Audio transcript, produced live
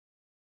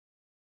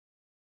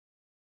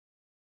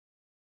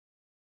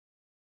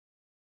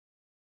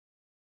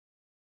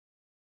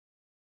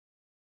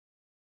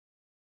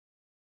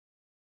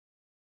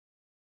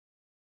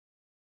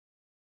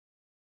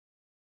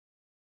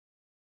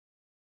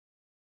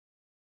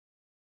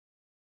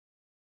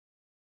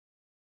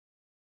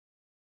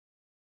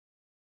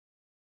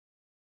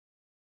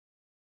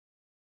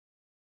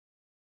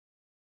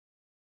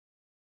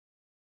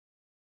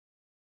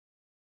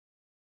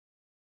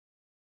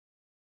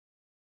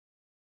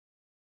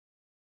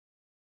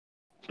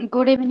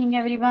Good evening,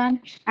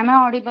 everyone. Am I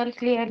audible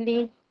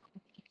clearly?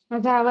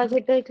 माझा आवाज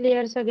येतोय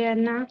क्लिअर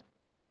सगळ्यांना?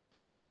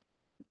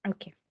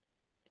 Okay.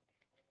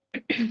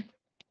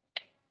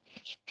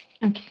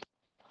 Okay.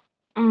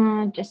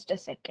 Just a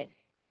second.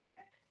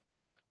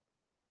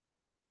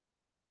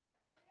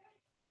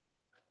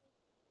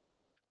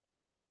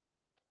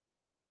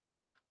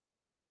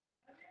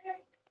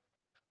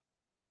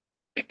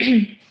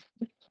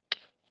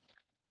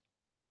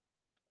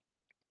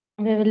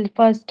 We will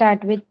first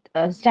start with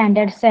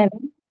standard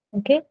 7.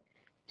 Okay.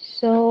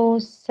 So,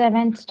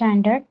 seventh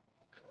standard,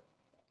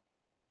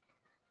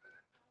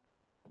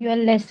 your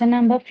lesson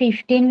number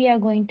 15 we are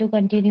going to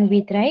continue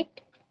with,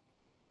 right?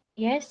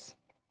 Yes.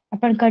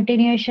 आपण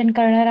continuation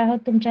करणार आहोत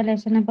तुमच्या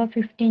lesson number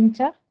 15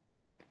 चा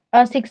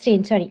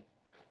 16 sorry.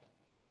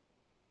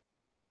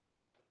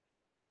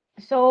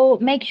 So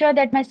make sure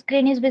that my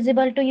screen is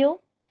visible to you.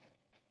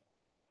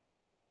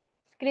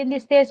 Screen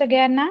दिसते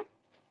सगळ्यांना?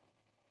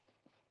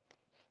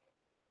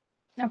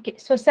 Okay,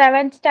 so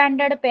seventh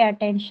standard, pay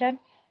attention.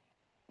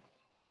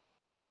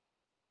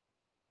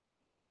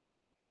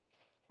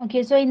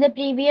 Okay, so in the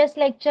previous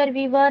lecture,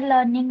 we were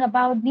learning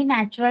about the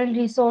natural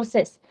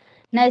resources.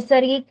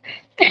 नैसर्गिक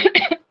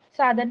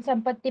साधन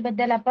संपत्ती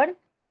बद्दल आपण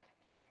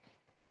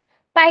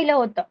पाहिलं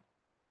होतं.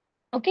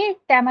 Okay,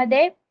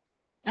 त्यामध्ये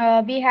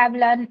we have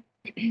learned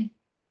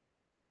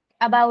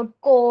about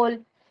coal,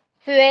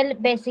 fuel,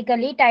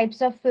 basically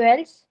types of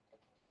fuels.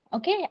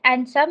 Okay,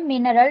 and some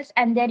minerals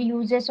and their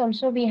uses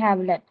also we have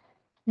learned.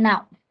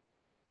 Now,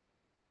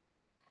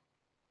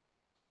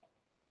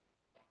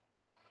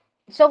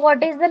 so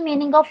what is the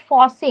meaning of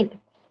fossil?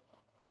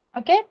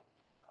 Okay,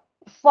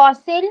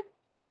 fossil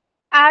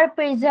are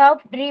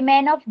preserved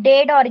remain of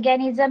dead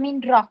organism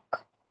in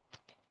rock.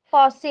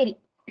 Fossil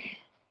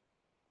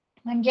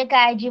म्हणजे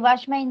काय?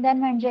 जीवाश्म इंधन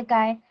म्हणजे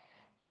काय?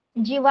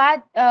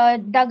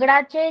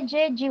 दगडाचे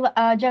जे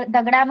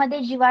दगडामध्ये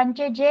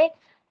जीवांचे जे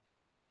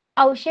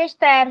अवशेष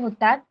तयार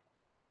होतात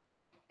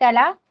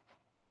त्याला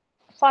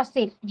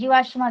फॉसिल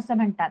जीवाश्म असं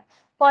म्हणतात.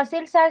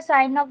 Fossils are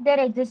sign of their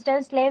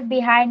existence left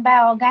behind by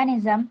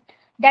organism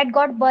that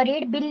got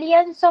buried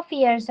billions of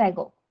years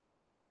ago.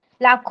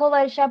 लाखो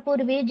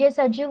वर्षापूर्वी जे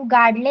सजीव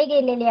गाडले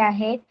गेलेले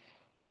आहेत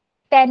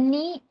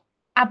त्यांनी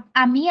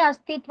आम्ही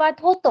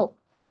अस्तित्वात होतो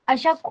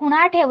अशा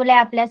खुणा ठेवल्या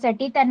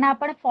आपल्यासाठी, त्यांना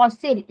आपण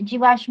फॉसिल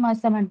जीवाश्म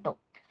असं म्हणतो.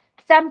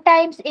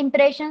 Sometimes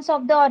impressions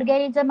of the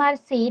organism are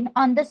seen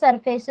on the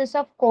surfaces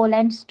of coal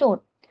and stone.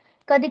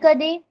 कधी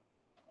कधी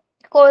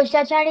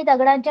कोळशाच्या आणि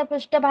दगडांच्या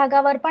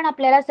पृष्ठभागावर पण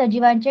आपल्याला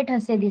सजीवांचे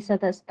ठसे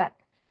दिसत असतात.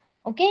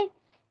 Okay,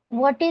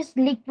 what is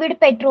liquid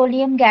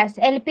petroleum gas?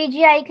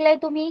 LPG ऐकलंय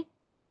तुम्ही?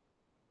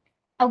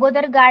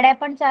 अगोदर गाड्या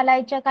पण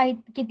चालायच्या काही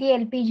किती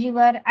एलपीजी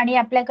वर, आणि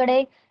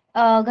आपल्याकडे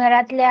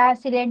घरातल्या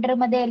सिलेंडर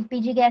मध्ये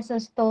एलपीजी गॅस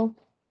असतो.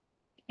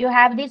 You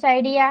have this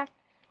idea?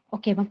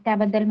 Okay, मग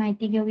त्याबद्दल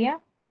माहिती घेऊया.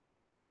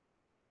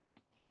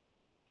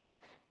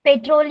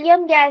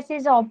 Petroleum gas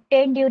is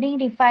obtain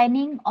during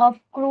refining of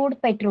crude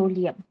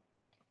petroleum.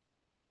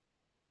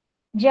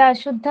 जे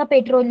अशुद्ध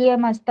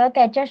पेट्रोलियम असतं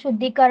त्याच्या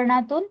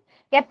शुद्धीकरणातून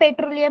या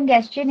पेट्रोलियम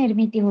गॅसची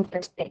निर्मिती होत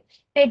असते.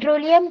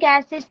 Petroleum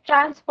gas is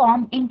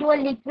transformed into a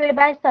liquid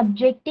by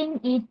subjecting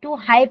it to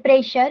high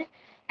pressure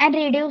and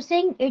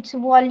reducing its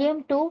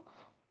volume to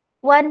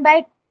 1 by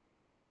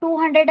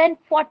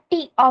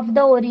 240 of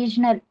the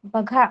original.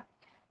 बघा,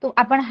 तो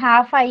आपण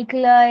हाफ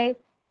ऐकलंय,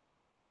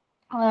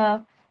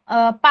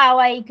 पाव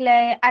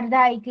ऐकलंय,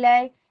 अर्धा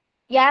ऐकलंय.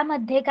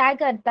 यामध्ये काय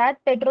करतात,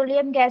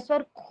 पेट्रोलियम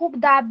गॅसवर खूप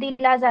दाब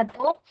दिला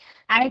जातो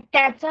आणि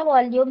त्याचा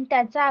व्हॉल्यूम,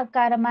 त्याचा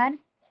आकारमान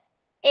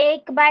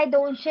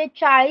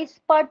 1/240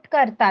 पट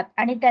करतात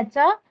आणि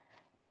त्याचं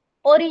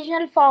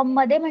ओरिजिनल फॉर्म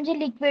मध्ये म्हणजे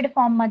लिक्विड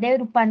फॉर्म मध्ये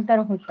रूपांतर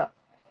होतं.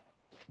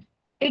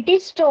 It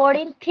is stored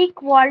in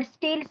thick walled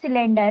steel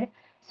cylinder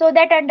so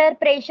that under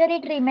pressure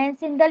it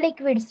remains in the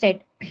liquid state.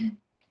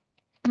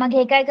 मग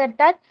हे काय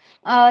करतात,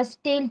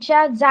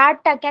 स्टीलच्या जाड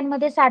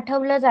टाक्यांमध्ये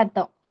साठवलं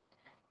जातं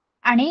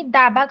आणि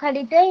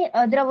दाबाखाली ते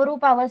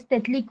द्रवरूप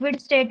अवस्थेत लिक्विड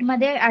स्टेट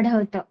मध्ये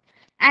आढळतं.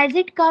 As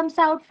it comes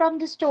out from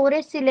the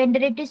storage cylinder,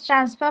 it is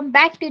transformed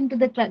back into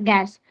the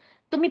gas.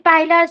 तुम्ही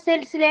पाहिलं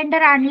असेल,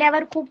 सिलेंडर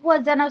आणल्यावर खूप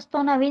वजन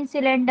असतो नवीन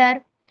सिलेंडर.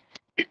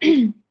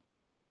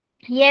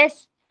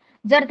 येस,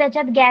 जर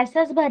त्याच्यात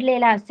गॅसच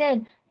भरलेला असेल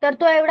तर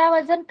तो एवढा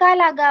वजन का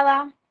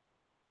लागावा?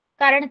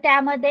 कारण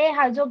त्यामध्ये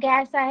हा जो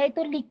गॅस आहे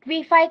तो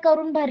लिक्विफाय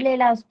करून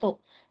भरलेला असतो.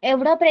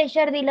 एवढं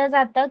प्रेशर दिलं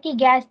जातं की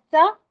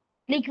गॅसचा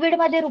लिक्विड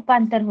मध्ये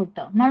रूपांतर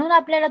होतं, म्हणून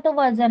आपल्याला तो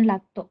वजन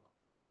लागतो.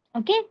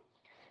 Okay,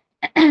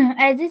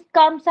 as it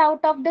comes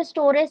out of the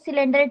storage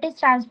cylinder, it is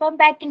transformed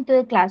back into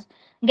the gas.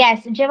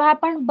 जेव्हा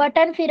आपण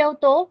बटन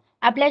फिरवतो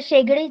आपल्या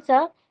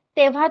शेगडीचं,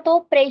 तेव्हा तो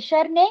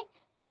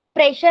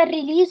प्रेशर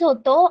रिलीज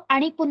होतो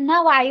आणि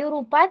पुन्हा वायू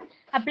रूपात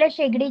आपल्या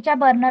शेगडीच्या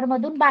बर्नर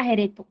मधून बाहेर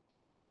येतो.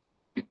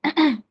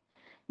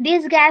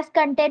 This gas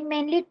contain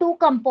mainly two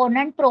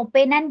component,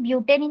 propane and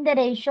butane in the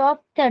ratio of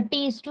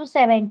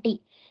 30:70.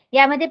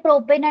 यामध्ये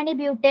प्रोपेन आणि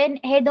ब्युटेन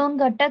हे दोन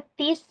घटक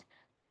 30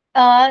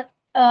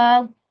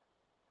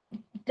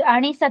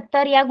 आणि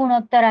 70 या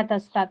गुणोत्तरात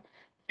असतात.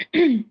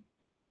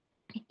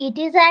 It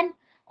is an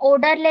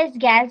odorless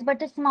gas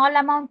but a small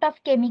amount of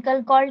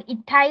chemical called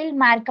ethyl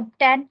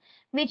mercaptan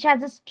which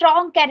has a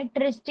strong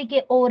characteristic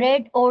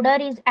odor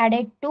is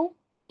added to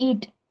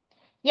it.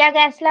 या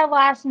गॅसला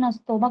वास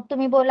नसतो. मग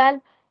तुम्ही बोलाल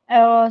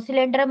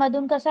सिलेंडर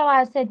मधून कसा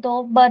वास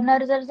येतो,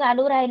 बर्नर जर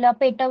चालू राहिलं,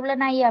 पेटवलं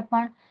नाही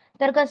आपण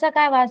तर कसा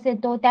काय वास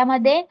येतो,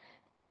 त्यामध्ये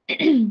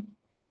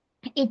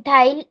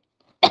इथाईल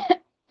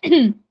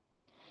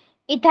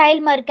इथाईल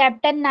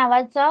मर्कॅप्टन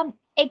नावाचं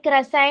एक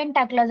रसायन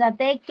टाकलं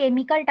जातं, एक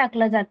केमिकल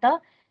टाकलं जातं,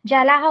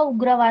 ज्याला हा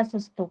उग्र वास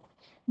असतो.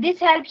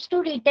 दिस helps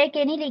to detect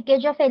any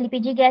leakage of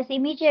LPG gas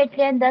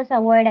immediately and दस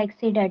अवॉइड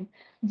ऍक्सिडेंट.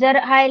 जर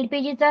हा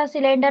एलपीजीचा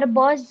सिलेंडर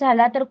बर्स्ट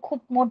झाला तर खूप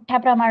मोठ्या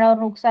प्रमाणावर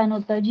नुकसान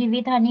होतं,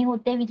 जीवितहानी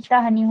होते,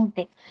 वित्तहानी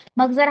होते.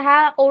 मग जर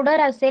हा ओडर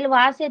असेल,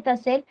 वास येत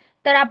असेल,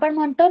 तर आपण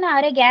म्हणतो ना,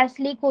 अरे गॅस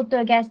लीक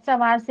होतोय, गॅसचा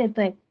वास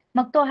येतोय.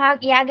 मग तो हा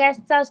या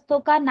गॅसचा असतो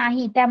का?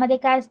 नाही. त्यामध्ये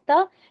काय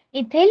असतं,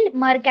 इथिल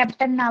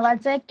मर्कॅप्टन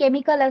नावाचं एक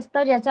केमिकल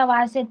असतं ज्याचा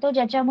वास येतो,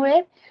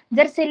 ज्याच्यामुळे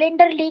जर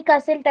सिलेंडर लीक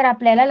असेल तर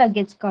आपल्याला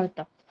लगेच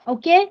कळतं.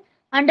 Okay,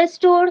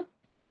 understood.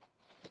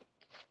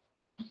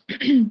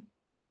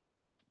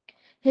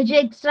 हे जे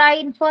एक्स्ट्रा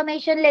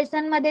इन्फॉर्मेशन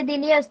लेसन मध्ये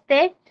दिली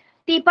असते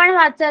ती पण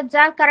वाचत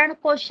जा, कारण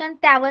क्वेश्चन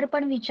त्यावर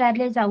पण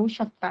विचारले जाऊ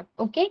शकतात.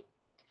 ओके,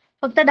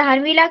 फक्त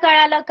 10वीला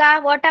कळालं का?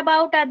 What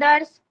about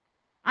others?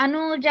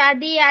 अनुज,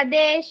 आदी,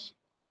 आदेश,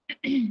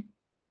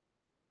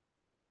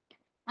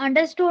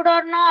 अंडरस्टूड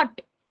और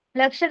नॉट?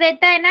 लक्ष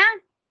देत आहे ना?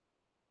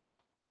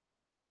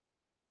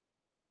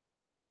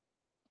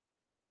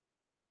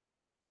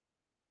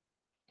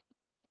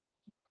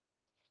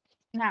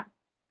 ना.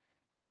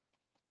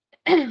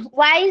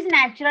 Y is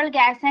natural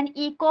gas and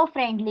eco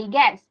friendly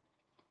gas?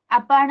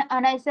 आपण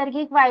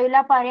नैसर्गिक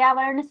वायूला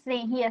पर्यावरण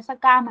स्नेही असं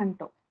का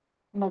म्हणतो?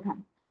 बघा,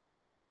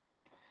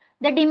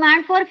 the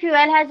demand for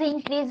fuel has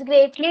increased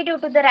greatly due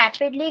to the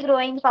rapidly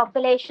growing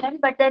population,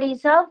 but the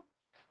reserve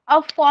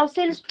of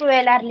fossil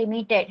fuel are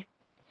limited.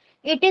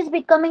 It is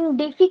becoming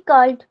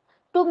difficult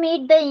to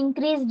meet the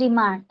increased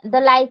demand.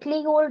 The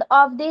likelihood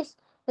of these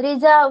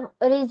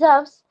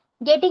reserves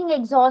getting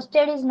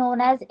exhausted is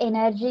known as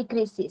energy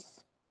crisis.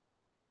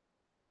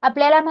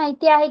 आपल्याला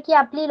माहिती आहे की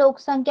आपली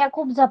लोकसंख्या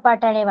खूप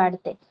झपाट्याने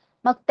वाढते.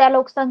 मग त्या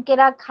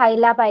लोकसंख्येला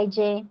खायला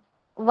पाहिजे,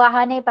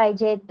 वाहने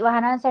पाहिजेत,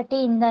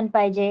 वाहनांसाठी इंधन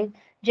पाहिजे,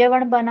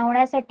 जेवण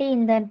बनवण्यासाठी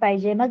इंधन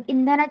पाहिजे. मग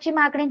इंधनाची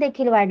मागणी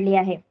देखील वाढली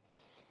आहे.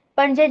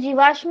 पण जे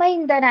जीवाश्म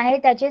इंधन आहे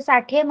त्याचे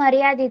साठे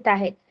मर्यादित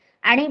आहेत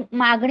आणि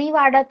मागणी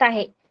वाढत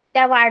आहे.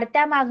 त्या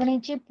वाढत्या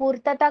मागणीची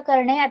पूर्तता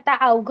करणे आता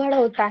अवघड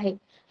होत आहे.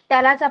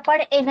 त्यालाच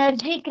आपण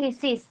एनर्जी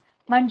क्रिसिस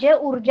म्हणजे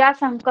ऊर्जा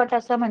संकट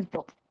असं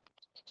म्हणतो.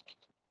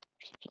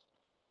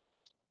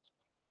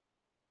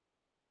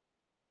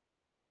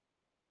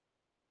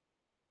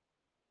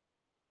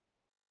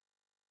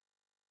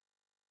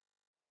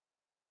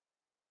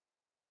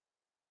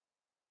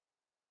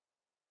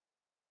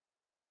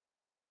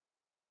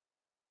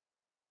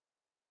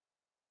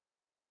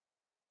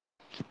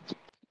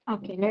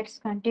 Okay, let's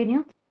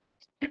continue.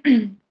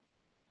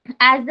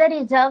 As the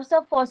reserves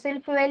of fossil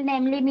fuel,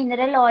 namely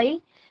mineral oil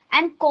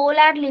and coal,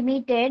 are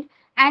limited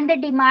and the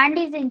demand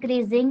is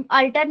increasing,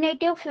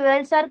 alternative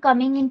fuels are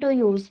coming into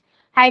use.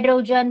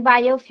 Hydrogen,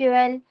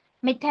 biofuel,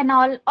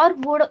 methanol or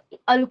wood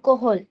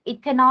alcohol,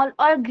 ethanol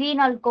or green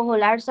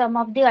alcohol are some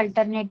of the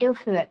alternative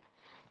fuel.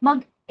 मग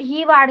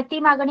ही वाढती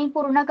मागणी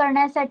पूर्ण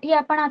करण्यासाठी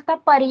आपण आता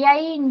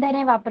पर्यायी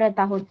इंधने वापरत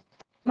आहोत.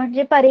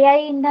 म्हणजे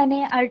पर्यायी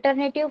इंधने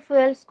अल्टरनेटिव्ह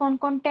फ्युएल्स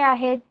कोणकोणते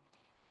आहेत?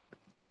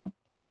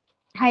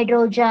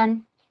 Hydrogen,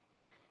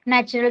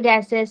 natural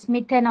gases,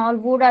 methanol,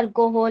 wood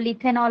alcohol,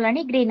 ethanol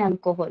आणि ग्रीन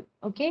अल्कोहोल.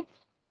 ओके,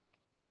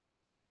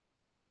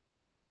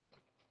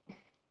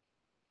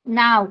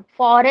 नाव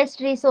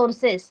फॉरेस्ट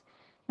रिसोर्सेस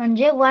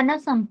म्हणजे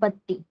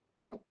वनसंपत्ती.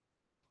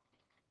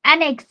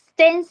 An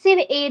extensive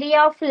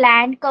area of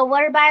land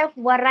covered by a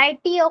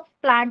variety of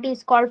plant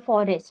is called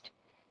forest.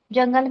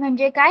 जंगल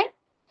म्हणजे काय?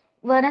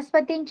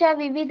 वनस्पतींच्या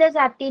विविध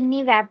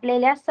जातींनी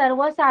व्यापलेल्या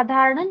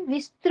सर्वसाधारण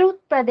विस्तृत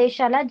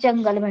प्रदेशाला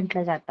जंगल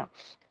म्हटलं जातं.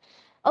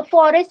 A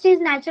forest is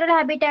natural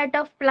habitat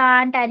of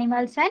plant,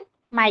 animals and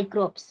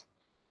microbes.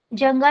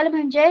 जंगल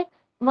म्हणजे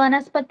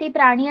वनस्पती,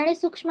 प्राणी आणि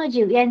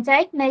सूक्ष्मजीव यांचा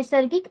एक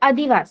नैसर्गिक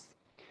अधिवास.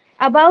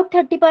 About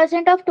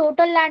 30% of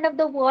total land of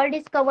the world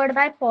is covered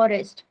by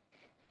forest.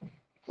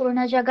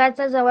 पूर्ण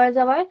जगाचा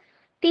जवळजवळ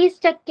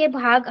 30%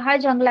 भाग हा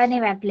जंगलाने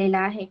व्यापलेला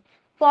आहे.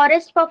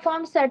 Forest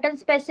perform certain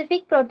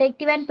specific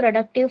protective and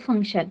productive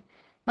function.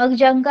 मग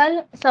जंगल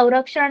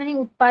संरक्षण आणि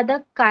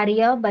उत्पादक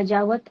कार्य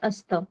बजावत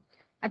असतं.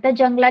 आता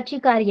जंगलाची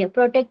कार्य,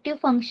 प्रोटेक्टिव्ह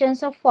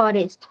फंक्शन्स ऑफ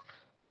फॉरेस्ट,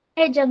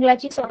 हे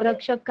जंगलाची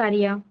संरक्षक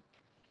कार्य.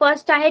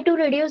 फर्स्ट आहे to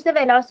reduce the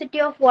velocity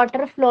of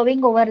water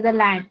flowing over the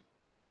land.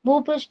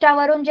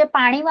 भूपृष्ठावरून जे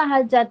पाणी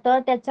वाहत जातं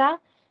त्याचा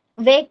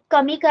वेग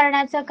कमी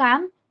करण्याचं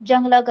काम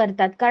जंगल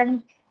करतात, कारण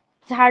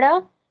झाडं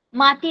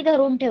माती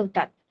धरून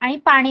ठेवतात आणि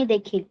पाणी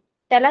देखील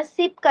त्याला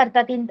सिप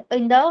करतात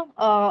in the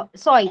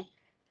soil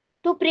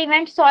to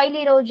prevent soil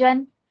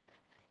erosion.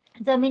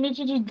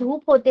 जमिनीची जी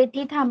धूप होते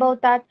ती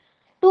थांबवतात.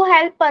 To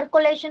help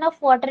percolation of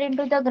water in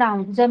to the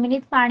ground,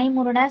 जमिनीत पाणी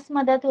मुरण्यास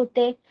मदत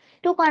होते.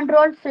 टू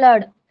कंट्रोल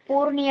फ्लड,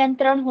 पूर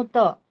नियंत्रण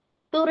होतं.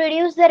 To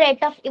reduce the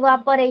rate of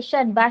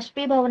इव्हापोरेशन,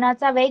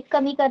 बाष्पीभवनाचा वेग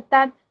कमी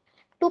करतात.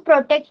 टू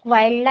प्रोटेक्ट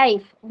वाईल्ड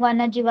लाईफ,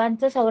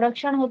 वन्यजीवांचं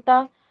संरक्षण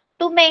होतं.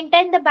 To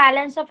maintain the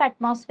balance of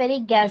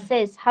atmospheric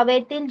gases,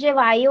 हवेतील जे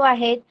वायू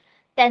आहेत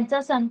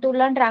त्यांचं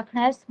संतुलन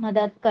राखण्यास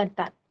मदत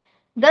करतात.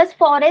 Thus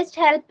forest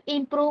help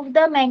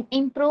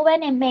improve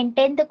and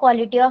maintain the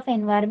quality of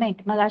environment.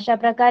 मग अशा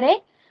प्रकारे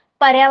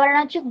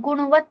पर्यावरणाची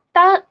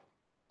गुणवत्ता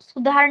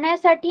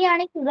सुधारण्यासाठी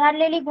आणि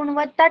सुधारलेली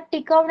गुणवत्ता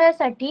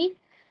टिकवण्यासाठी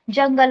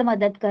जंगल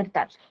मदत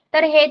करतात.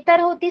 तर हे तर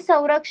होती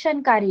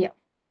संरक्षण कार्य.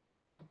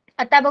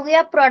 आता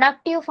बघूया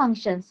प्रोडक्टिव्ह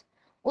फंक्शन्स.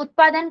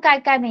 उत्पादन काय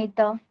काय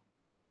मिळतं?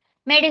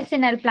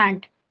 मेडिसिनल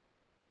प्लांट,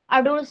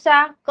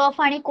 अडुळसा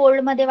कफ आणि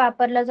कोल्ड मध्ये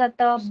वापरलं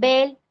जातं.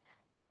 बेल,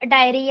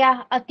 डायरिया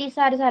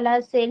अतिसार झाला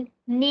असेल.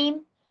 नीम,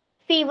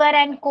 फीवर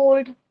अँड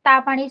कोल्ड,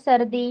 ताप आणि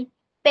सर्दी.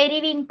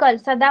 पेरिविंकल,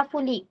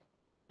 सदाफुली,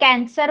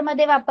 कॅन्सर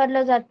मध्ये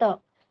वापरलं जातं.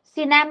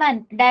 सिनॅमन,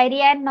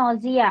 डायरिया अँड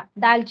नॉझिया,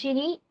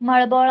 दालचिनी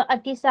मळमळ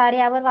अतिसार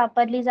यावर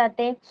वापरली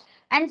जाते.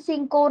 अँड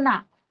सिंकोना,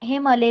 हे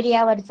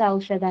मलेरियावरचं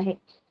औषध आहे.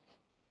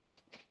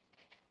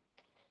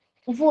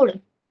 Wood,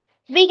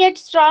 we get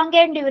strong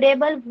and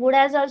durable wood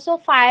as also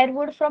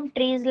firewood from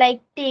trees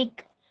like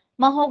teak,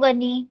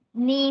 mahogany,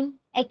 neem,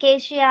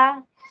 acacia,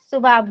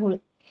 subabul.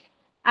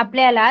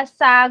 आपल्याला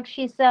साग,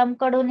 शिसम,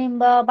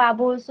 कडुनिंब,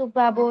 बाभूळ,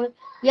 सुबाबूळ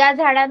या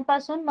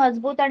झाडांपासून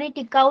मजबूत आणि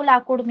टिकाऊ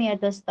लाकूड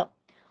मिळत असतं.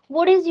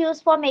 Wood is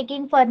used for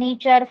making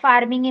furniture,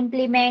 farming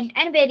implement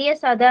and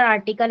various other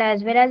article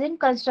as well as in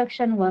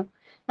construction work.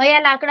 मग या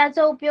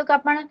लाकडाचा उपयोग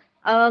आपण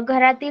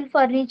घरातील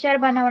फर्निचर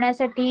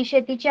बनवण्यासाठी,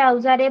 शेतीची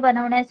अवजारे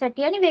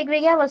बनवण्यासाठी आणि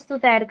वेगवेगळ्या वस्तू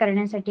तयार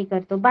करण्यासाठी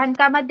करतो.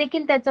 बांधकामात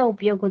देखील त्याचा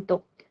उपयोग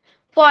होतो.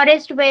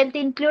 Forest wealth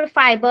include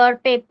fibre,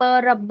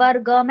 paper, rubber,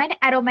 gum and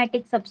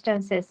aromatic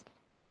substances.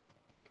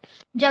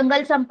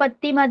 जंगल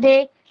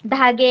संपत्तीमध्ये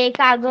धागे,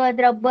 कागद,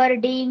 रबर,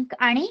 डिंक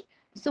आणि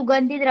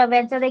सुगंधी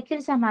द्रव्यांचा देखील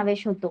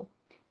समावेश होतो.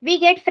 We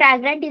get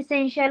फ्रॅग्रंट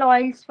essential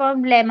oils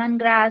from lemon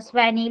grass,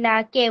 vanilla,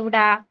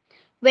 केवडा,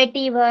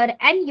 वेटिव्हर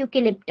and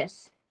युकिलिप्टस.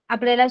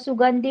 आपल्याला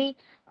सुगंधी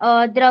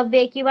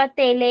द्रव्ये किंवा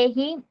तेले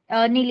ही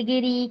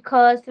निलगिरी,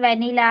 खस,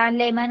 व्हॅनिला,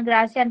 लेमन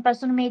ग्रास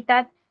यांपासून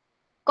मिळतात.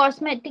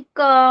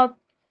 Cosmetic,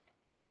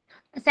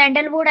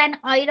 sandalwood and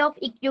oil of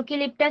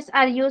eucalyptus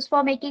are used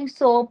for making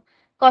soap,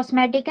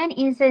 cosmetic and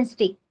incense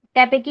stick.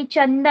 त्यापैकी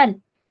चंदन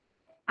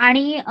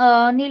आणि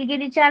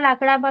निलगिरीच्या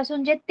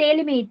लाकडापासून जे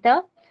तेल मिळतं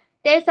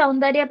ते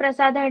सौंदर्य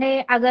प्रसाधने,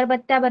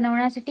 अगरबत्त्या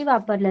बनवण्यासाठी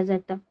वापरलं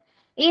जातं.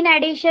 In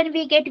addition,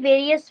 we get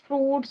various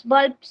fruits,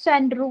 bulbs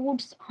and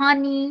roots,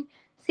 honey,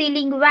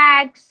 sealing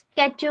wax,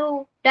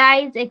 ketu,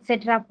 dyes,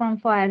 etc. from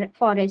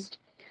forest.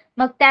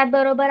 मग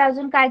त्याबरोबर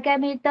अजून काय काय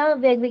मिळतं?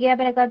 वेगवेगळ्या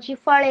प्रकारची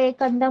फळे,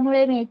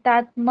 कंदमुळे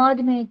मिळतात,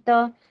 मध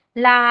मिळतं,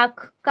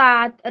 लाख,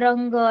 कात,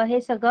 रंग हे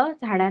सगळं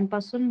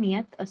झाडांपासून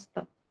मिळत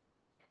असतं.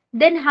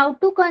 Then how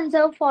to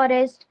conserve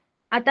forest.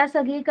 आता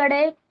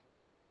सगळीकडे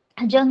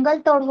जंगल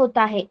तोड होत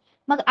आहे,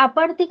 मग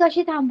आपण ती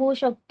कशी थांबवू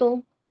शकतो?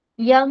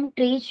 Young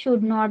trees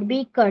should not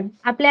be cut.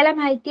 आपल्याला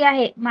माहिती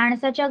आहे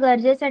माणसाच्या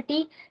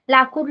गरजेसाठी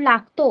लाकूड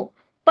लागतो,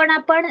 पण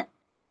आपण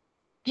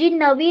जी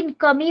नवीन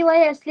कमी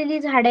वय असलेली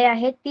झाडे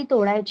आहेत ती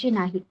तोडायची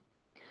नाही.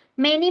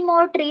 Many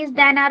more trees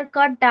than R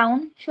cut down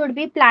should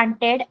be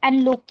planted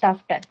and looked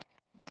after.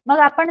 मग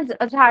आपण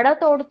झाडं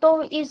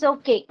तोडतो इज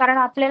ओके, कारण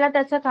आपल्याला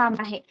त्याचं काम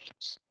आहे,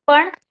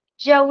 पण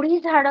जेवढी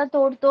झाडं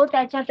तोडतो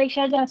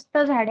त्याच्यापेक्षा जास्त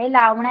झाडे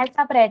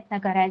लावण्याचा प्रयत्न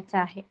करायचा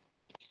आहे.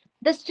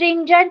 The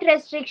stringent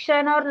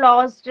restriction or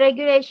laws,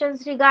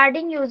 regulations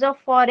regarding use of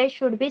forest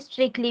should be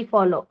strictly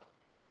followed.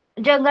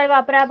 जंगल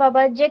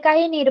वापराबाबत जे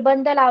काही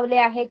निर्बंध लावले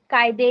आहेत,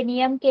 कायदे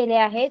नियम केले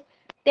आहेत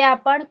ते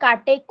आपण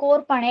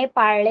काटेकोरपणे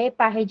पाळले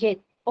पाहिजेत.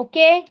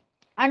 Okay,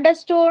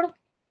 understood?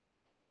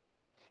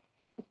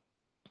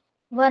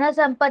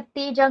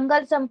 वनसंपत्ती,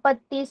 जंगल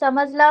संपत्ती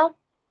समजलं?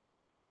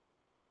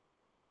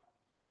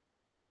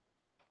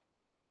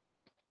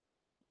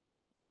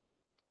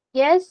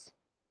 येस.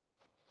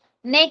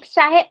 नेक्स्ट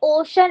आहे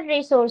ओशन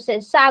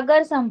रिसोर्सेस,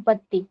 सागर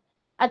संपत्ती.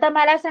 आता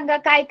मला सांगा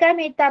काय काय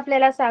मिळतं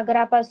आपल्याला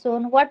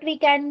सागरापासून? What we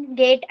can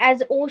get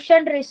as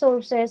ocean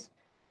resources.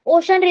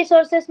 Ocean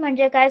resources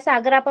म्हणजे काय?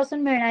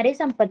 सागरापासून मिळणारी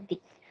संपत्ती.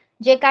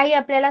 जे काही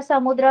आपल्याला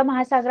समुद्र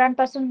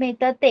महासागरांपासून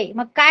मिळतं ते.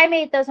 मग काय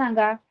मिळतं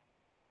सांगा?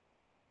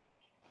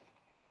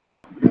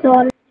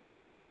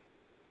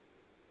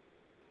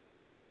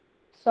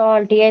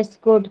 Salt, yes,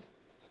 good.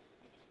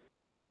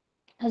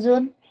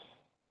 अजून?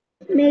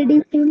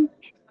 Medicine.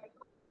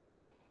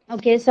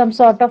 Okay, some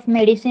sort of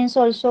medicines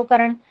also,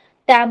 कारण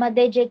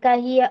त्यामध्ये जे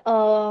काही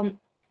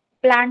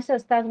प्लांट्स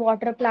असतात,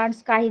 वॉटर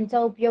प्लांट्स, काहींचा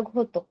उपयोग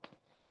होतो.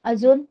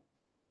 अजून?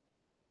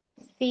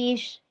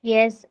 Fish,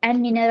 yes,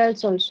 and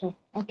minerals also.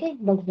 Okay,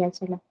 बघूया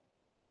चला.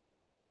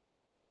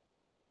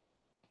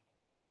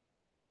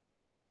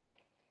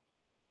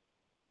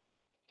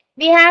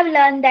 We have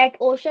learned that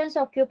oceans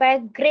occupy a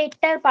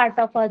greater part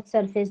of Earth's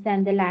surface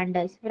than the land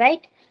does,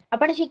 right?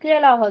 आपण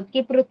शिकलेलो आहोत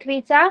की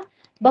पृथ्वीचा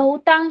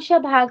बहुतांश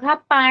भाग हा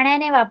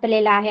पाण्याने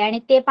व्यापलेला आहे आणि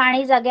ते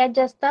पाणी सगळ्यात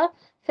जास्त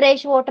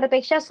फ्रेश वॉटर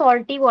पेक्षा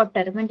सॉल्टी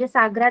वॉटर म्हणजे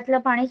सागरातलं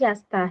पाणी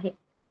जास्त आहे.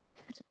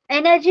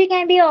 Energy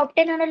can be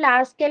obtain on a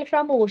large scale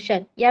from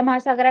ocean. या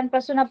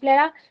महासागरांपासून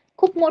आपल्याला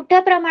खूप मोठ्या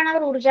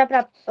प्रमाणावर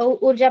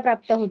ऊर्जा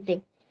प्राप्त होते.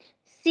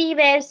 Sea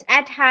waves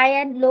at high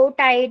and low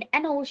tide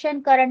and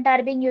ocean current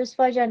are being used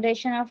for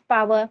generation of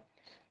power.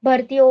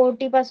 भरती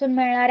ओहोटी पासून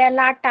मिळणाऱ्या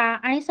लाटा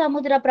आणि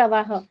समुद्र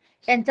प्रवाह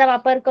यांचा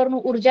वापर करून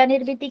ऊर्जा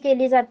निर्मिती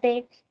केली जाते.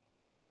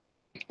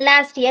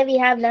 Last year we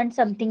have learned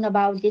something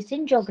about this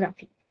in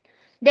geography.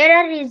 There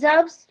are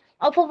reserves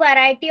of a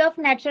variety of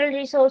natural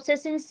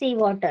resources in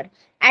seawater,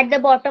 at the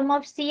bottom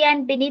of sea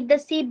and beneath the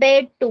sea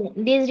bed too.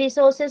 These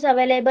resources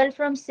available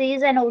from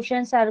seas and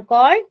oceans are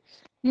called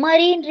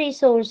marine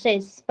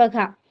resources.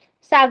 बघा,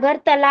 सागर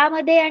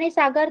तलामध्ये आणि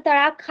सागर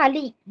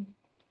तळाखाली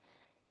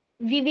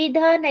विविध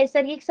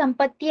नैसर्गिक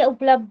संपत्ती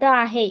उपलब्ध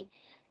आहे.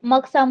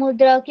 मग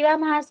समुद्र किंवा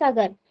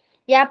महासागर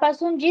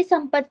यापासून जी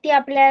संपत्ती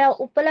आपल्याला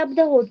उपलब्ध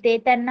होते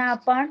त्यांना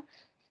आपण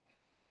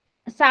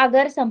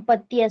सागर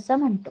संपत्ती असं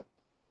म्हणतो.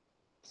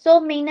 So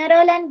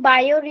mineral and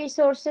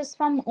bioresources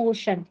from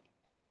ocean.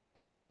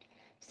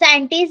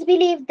 Scientists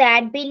believe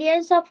that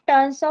billions of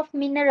tons of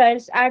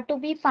minerals are to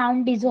be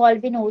found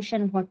dissolved in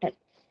ocean water.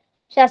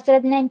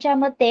 शास्त्रज्ञांच्या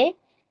मते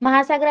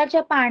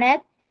महासागराच्या पाण्यात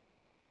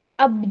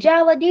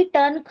अब्जावधी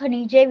टन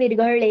खनिजे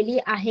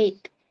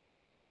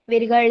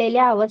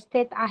विरघळलेल्या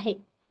अवस्थेत आहे.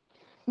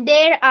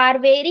 There are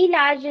very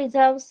large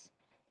reserves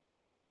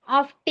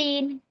of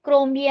tin,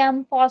 chromium,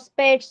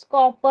 phosphates,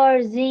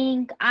 copper,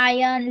 zinc,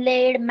 iron,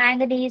 lead,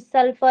 manganese,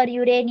 sulfur,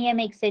 uranium,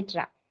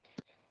 etc.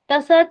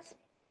 तसंच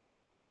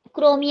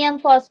chromium,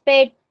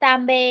 phosphate,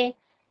 तांबे,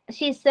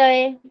 शिसळ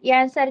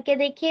यांसारखे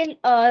देखील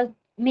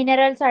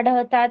मिनरल्स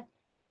आढळतात.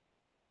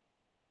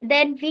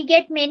 Then we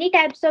get many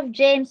types of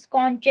gems,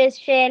 conches,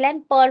 shell and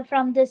pearl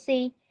from the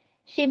sea.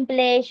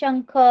 शिंपले,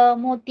 शंख,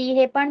 मोती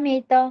हे पण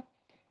मिळतं.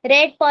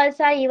 Red pearls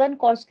are even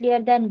costlier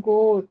than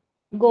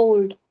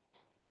gold.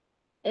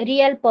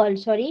 Real Perl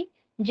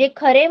जे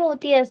खरे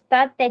मोती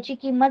असतात त्याची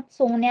किंमत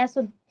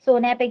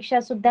सोन्यापेक्षा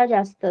सुद्धा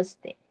जास्त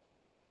असते.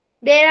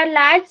 There are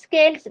large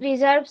scale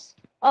reserves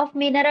of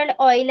mineral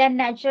oil and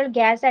natural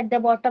gas at the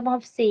bottom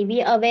of sea.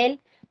 We avail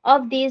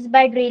of these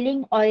by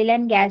drilling oil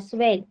and gas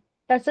well.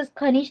 तसंच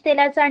खनिज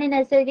तेलाचा आणि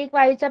नैसर्गिक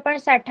वायूचा पण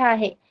साठा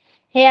आहे.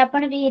 हे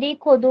आपण विहिरी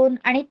खोदून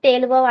आणि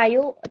तेल व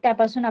वायू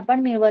त्यापासून आपण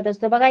मिळवत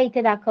असतो. बघा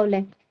इथे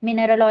दाखवलंय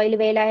मिनरल ऑइल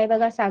वेल आहे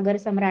बघा, सागर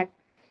सम्राट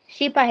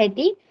शिप आहे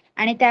ती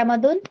आणि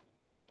त्यामधून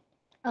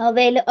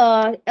वेल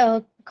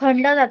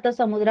खणलं जातं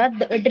समुद्रात,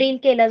 ड्रिल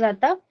केलं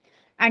जातं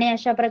आणि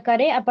अशा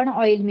प्रकारे आपण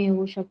ऑइल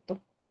मिळवू शकतो.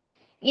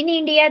 In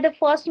India, the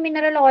first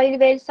mineral oil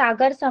well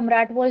Sagar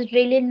Samrat was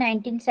drilled in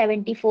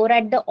 1974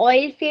 at the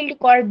oil field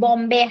called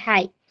Bombay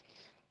High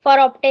for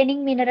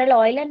obtaining mineral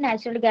oil and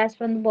natural gas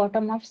from the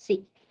bottom of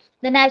sea.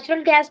 The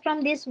natural gas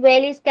from this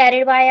well is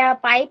carried via a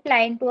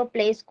pipeline to a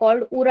place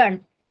called Uran.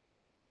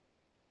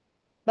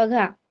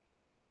 बघा,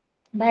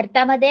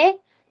 भारतामध्ये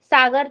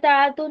सागर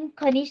तळातून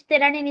खनिज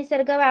तेल आणि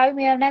निसर्ग वायू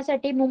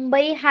मिळवण्यासाठी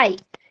मुंबई हाय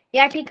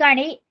या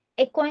ठिकाणी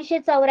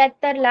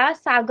 1974 ला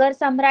सागर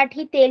सम्राट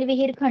ही तेल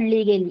विहीर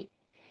खणली गेली.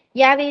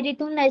 या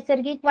विहिरीतून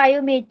नैसर्गिक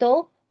वायू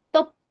मिळतो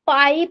तो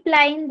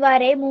पाईपलाईन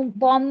द्वारे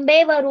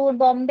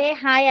बॉम्बे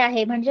हाय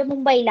आहे म्हणजे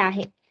मुंबईला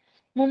आहे,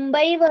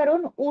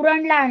 मुंबईवरून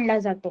उरणला आणला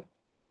जातो.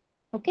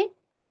 Okay.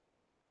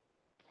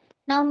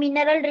 Now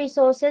mineral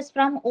resources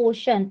from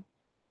ocean.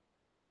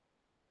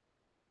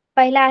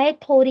 पहिला आहे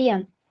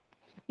thorium,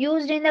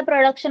 used in the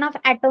production of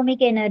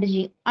atomic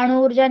energy.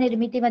 अणुऊर्जा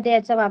निर्मितीमध्ये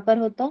याचा वापर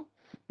होतो.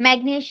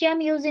 Magnesium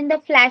used in the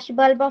flash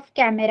bulb of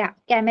camera.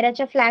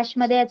 कॅमेराच्या flash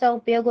मध्ये याचा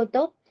उपयोग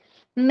होतो.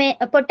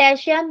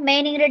 Potassium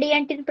main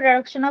ingredient in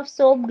production of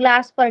soap,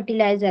 glass,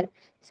 fertiliser.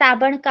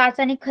 साबण, काच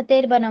आणि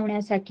खतेर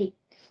बनवण्यासाठी.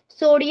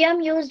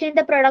 Sodium used in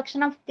the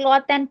production of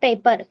cloth and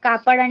paper.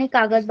 कापड आणि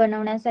कागद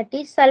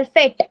बनवण्यासाठी.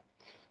 Sulphate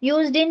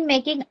used in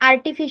making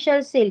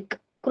artificial silk.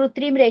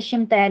 कृत्रिम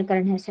रेशीम तयार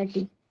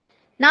करण्यासाठी.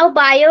 Now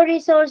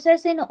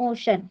bioresources in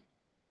ocean.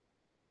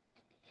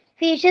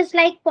 Fishes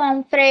like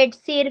pomfret,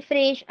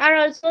 seerfish are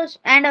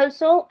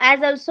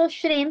also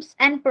shrimps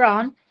and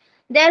prawn.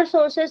 They are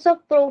sources of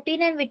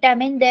protein and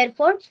vitamin,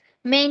 therefore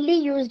mainly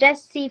used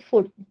as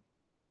seafood.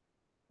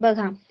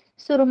 बघा,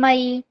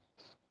 सुरमई,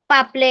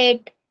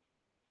 पापलेट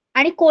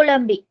आणि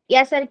कोलंबी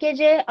यासारखे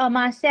जे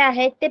मासे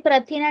आहेत ते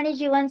प्रथिन आणि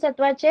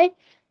जीवनसत्वाचे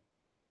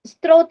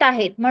स्त्रोत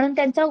आहेत म्हणून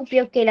त्यांचा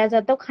उपयोग केला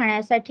जातो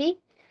खाण्यासाठी.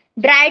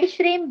 Dried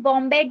shrimp,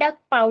 Bombay duck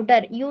powder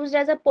used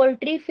as a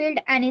poultry feed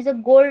and is a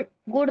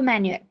good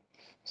manure.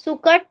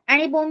 सुकट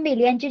आणि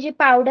बोंबील यांची जी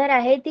पावडर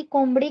आहे ती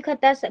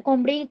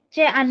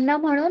कोंबडीचे अन्न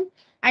म्हणून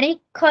आणि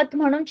खत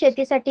म्हणून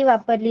शेतीसाठी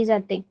वापरली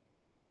जाते.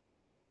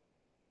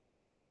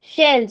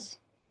 Shells,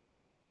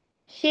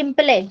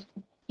 शिंपले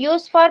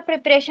used for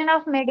preparation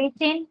of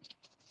medicine,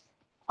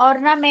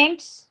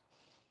 ornaments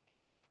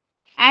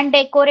and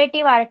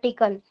decorative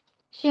article.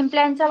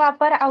 शिंपल्यांचा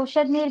वापर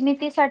औषध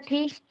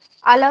निर्मितीसाठी,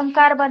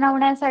 अलंकार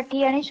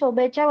बनवण्यासाठी आणि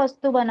शोभेच्या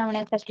वस्तू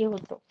बनवण्यासाठी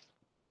होतो.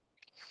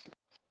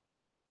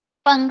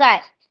 फंगाय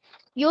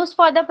use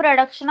for the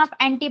production of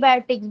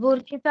antibiotics.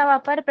 बुरशीचा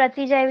वापर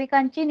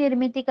प्रतिजैविकांची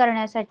निर्मिती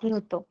करण्यासाठी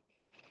होतो.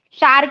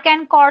 Shark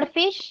and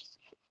कॉडफिश.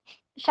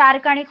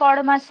 शार्क आणि कॉड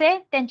मासे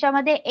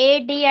त्यांच्यामध्ये ए,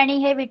 डी आणि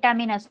हे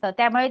विटामिन असतं,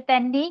 त्यामुळे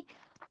त्यांनी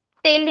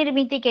तेल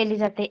निर्मिती केली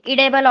जाते,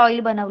 इडेबल ऑइल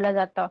बनवलं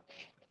जातं.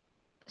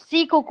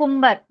 सी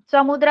कुकुंबर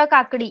समुद्र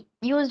काकडी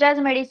used as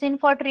medicine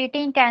for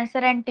treating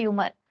cancer and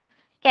tumour,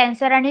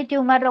 cancer आणि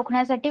ट्युमर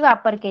रोखण्यासाठी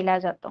वापर केला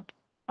जातो.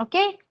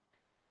 Okay,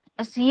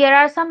 here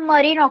are some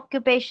marine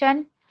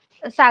occupation.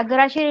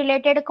 सागराशी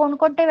related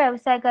कोणकोणते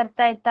व्यवसाय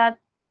करता येतात?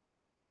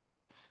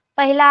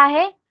 पहिला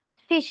आहे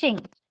फिशिंग,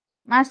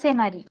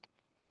 मासेमारी.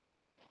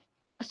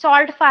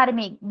 सॉल्ट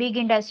फार्मिंग, बिग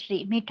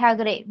इंडस्ट्री,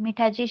 मिठागरे,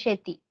 मिठाची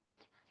शेती.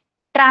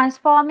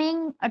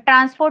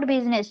 Transport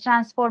business,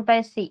 transport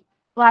bye C,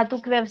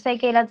 वाहतूक व्यवसाय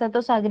केला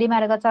जातो सागरी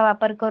मार्गाचा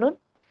वापर करून.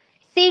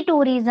 C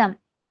tourism,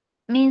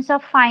 means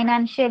of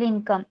financial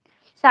income,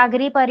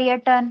 सागरी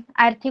पर्यटन,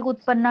 आर्थिक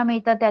उत्पन्न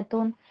मिळतं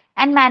त्यातून.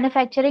 अँड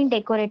मॅन्युफॅक्चरिंग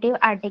डेकोरेटिव्ह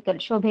आर्टिकल,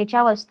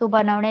 शोभेच्या वस्तू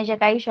बनवणे जे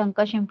काही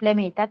शंख शिंपले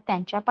मिळतात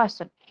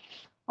त्यांच्यापासून.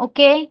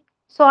 Okay,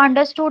 so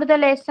understood the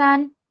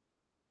lesson.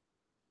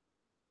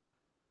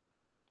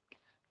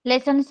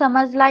 Lesson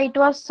समजला? It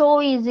was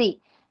so easy.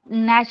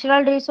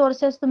 Natural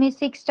resources तुम्ही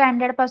 6th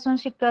स्टँडर्ड पासून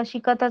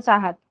शिकतच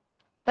आहात,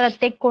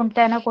 प्रत्येक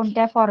कोणत्या ना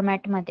कोणत्या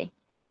फॉर्मॅट मध्ये.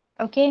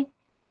 ओके,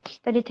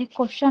 तर इथे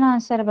क्वेश्चन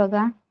आन्सर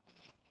बघा.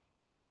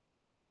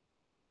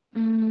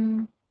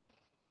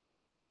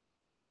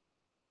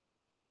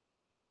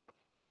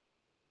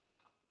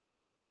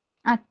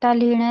 आता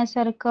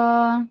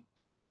लिहिण्यासारखं.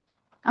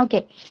 ओके,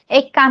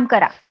 एक काम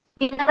करा,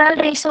 मिनरल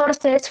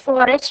रिसोर्सेस,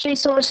 फॉरेस्ट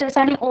रिसोर्सेस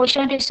आणि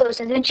ओशन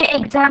रिसोर्सेस यांचे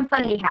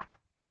एक्झाम्पल लिहा.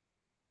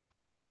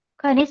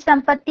 खनिज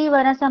संपत्ती,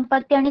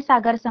 वनसंपत्ती आणि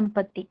सागर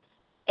संपत्ती.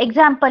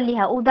 एक्झाम्पल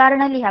लिहा,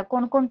 उदाहरणं लिहा,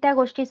 कोणकोणत्या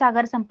गोष्टी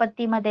सागर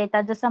संपत्तीमध्ये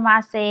येतात, जसं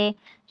मासे,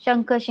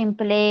 शंख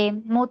शिंपले,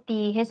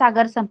 मोती हे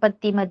सागर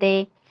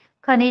संपत्तीमध्ये.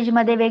 खनिज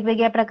मध्ये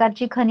वेगवेगळ्या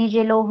प्रकारची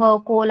खनिजे, लोह,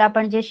 कोल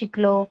आपण जे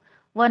शिकलो.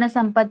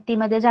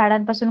 वनसंपत्तीमध्ये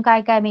झाडांपासून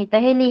काय काय मिळतं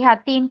हे लिहा,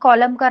 3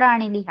 कॉलम करा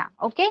आणि लिहा.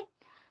 ओके,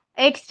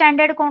 8th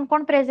स्टँडर्ड कोण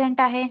कोण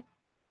प्रेझेंट आहे?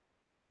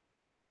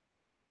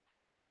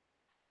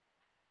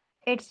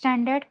 8th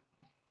standard,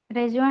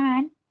 raise your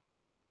hand.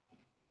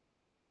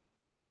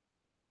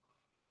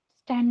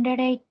 Standard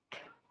 8.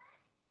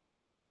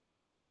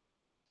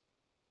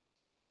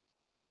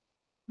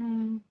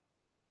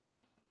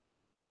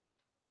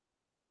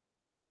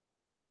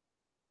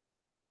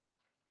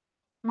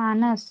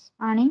 मानस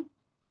आणि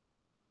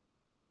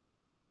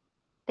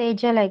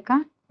तेजल आहे का?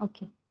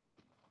 Okay.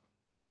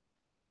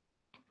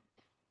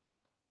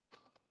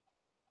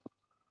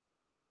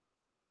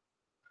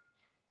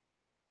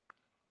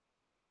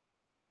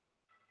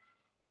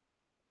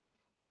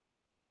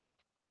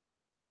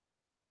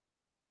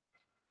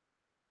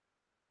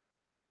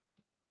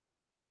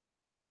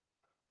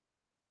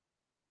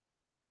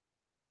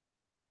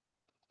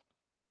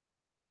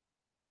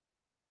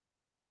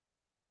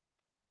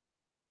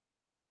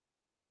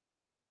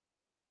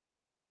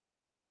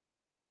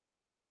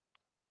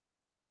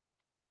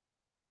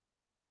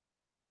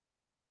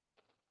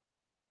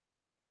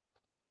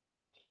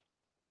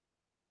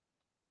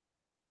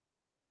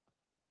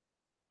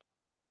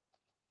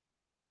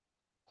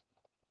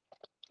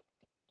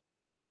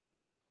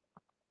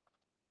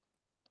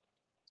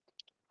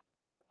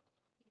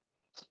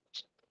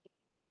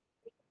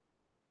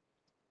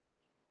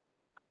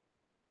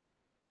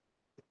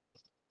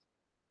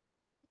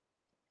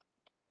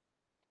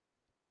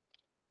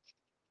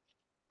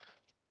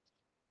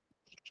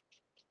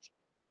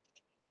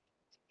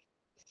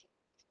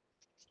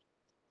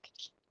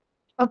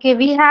 Okay,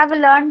 we have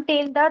learned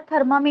till the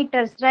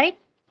thermometers, right?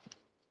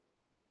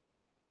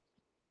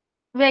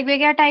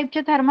 वेगवेगळ्या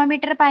टाईपचे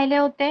थर्मोमीटर पाहिले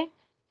होते,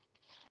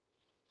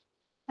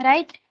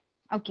 राईट?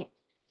 ओके,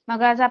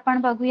 मग आज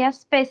आपण बघूया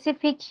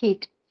स्पेसिफिक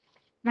हीट,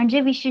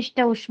 म्हणजे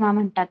विशिष्ट उष्मा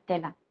म्हणतात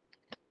त्याला.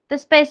 The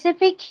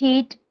specific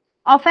heat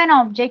of an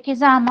object is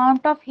the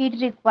amount of heat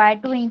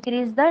required to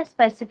increase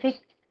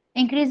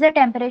the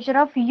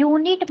temperature of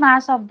unit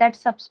mass of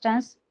that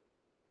substance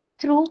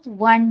through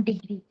 1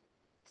 degree.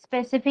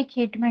 Specific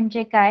heat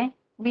म्हणजे काय?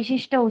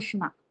 विशिष्ट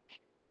उष्मा.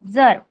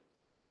 जर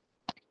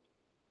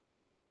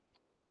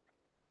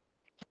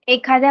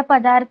एखाद्या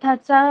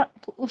पदार्थाचा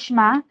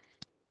उष्मा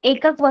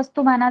एकक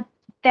वस्तुमानात,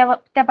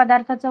 त्या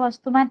पदार्थाचं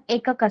वस्तुमान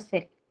एकक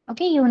असेल,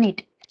 ओके,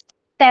 युनिट,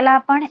 त्याला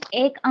आपण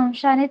 1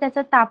 अंशाने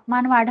त्याचं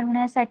तापमान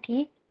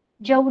वाढवण्यासाठी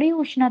जेवढी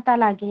उष्णता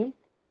लागेल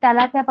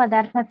त्याला त्या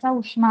पदार्थाचा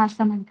उष्मा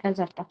असं म्हटलं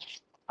जातं.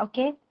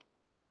 ओके,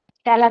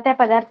 त्याला त्या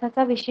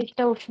पदार्थाचा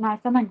विशिष्ट उष्मा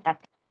असं म्हणतात.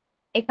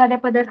 एखाद्या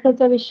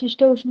पदार्थाचा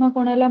विशिष्ट उष्मा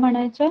कोणाला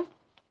म्हणायचं?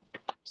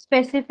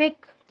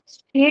 Specific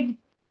heat.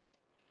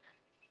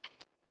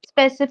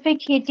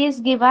 Specific heat is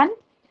given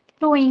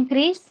to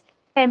increase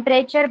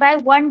temperature by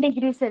 1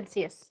 degree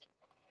Celsius.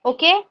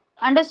 Okay,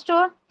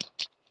 understood?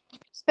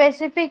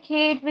 Specific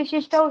heat,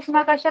 विशिष्ट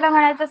उष्मा कशाला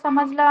म्हणायचं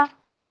समजलं?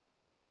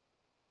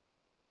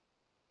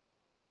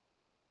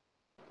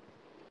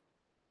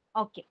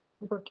 Okay,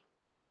 good.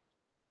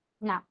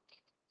 Now,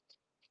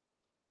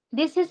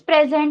 this is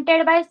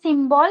presented by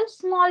symbol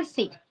small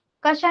c.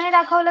 कशाने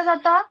दाखवलं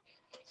जातं?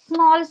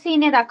 स्मॉल सी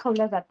ने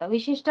दाखवलं जातं.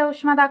 विशिष्ट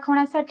उष्मा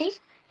दाखवण्यासाठी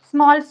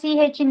स्मॉल सी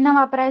हे चिन्ह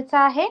वापरायचं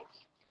आहे.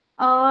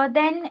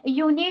 Then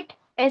unit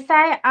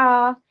SI,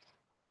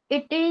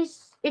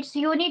 its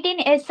unit in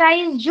SI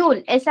is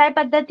joule. SI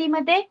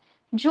पद्धतीमध्ये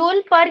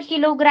जूल पर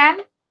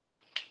किलोग्रॅम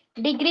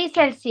डिग्री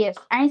सेल्सिअस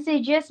आणि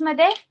सीजीएस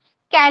मध्ये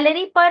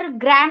कॅलरी पर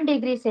ग्रॅम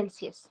डिग्री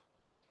सेल्सिअस.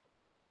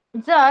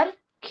 जर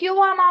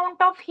Q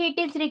amount of heat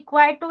is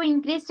required to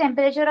increase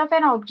temperature of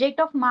an object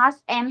of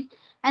mass m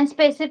and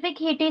specific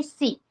heat is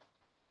C.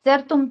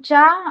 जर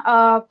तुमच्या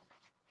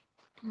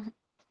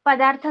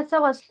पदार्थाचं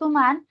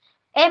वस्तुमान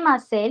m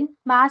असेल,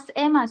 मास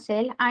m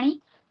असेल आणि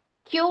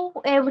Q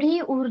एवढी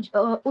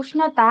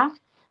उष्णता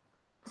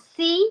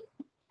C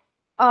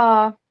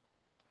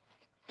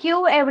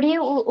Q एवढी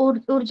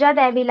ऊर्जा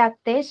द्यावी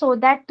लागते सो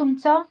दॅट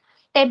तुमचं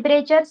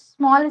टेम्परेचर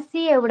स्मॉल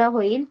c एवढं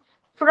होईल.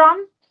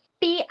 फ्रॉम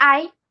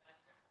TI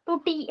टू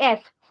TF,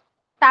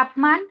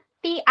 तापमान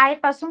TI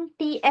पासून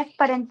TF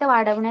पर्यंत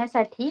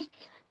वाढवण्यासाठी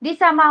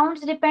दिस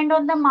amounts depend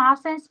on the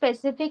mass and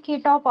specific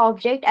heat of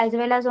object age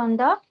well age on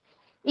the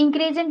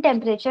increase in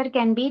temperature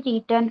can be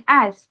written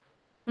as.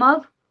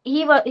 मग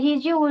ही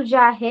जी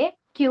ऊर्जा आहे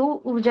Q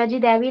ऊर्जा जी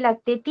द्यावी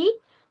लागते ती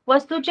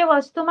वस्तूचे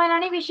वस्तुमान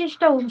आणि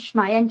विशिष्ट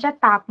उष्मा यांच्या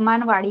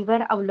तापमान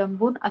वाढीवर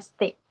अवलंबून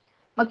असते.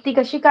 मग ती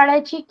कशी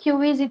काढायची?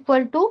 Q is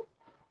equal to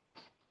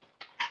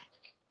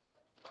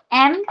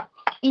M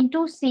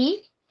into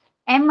C,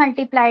 M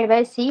multiplied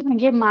by C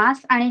म्हणजे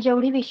मास आणि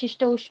जेवढी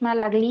विशिष्ट उष्मा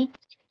लागली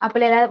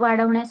आपल्याला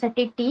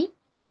वाढवण्यासाठी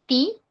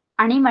T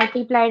आणि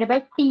multiplied by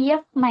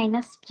TF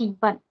minus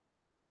T1.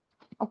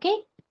 Okay,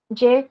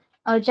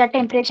 ज्या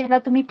टेम्परेचरला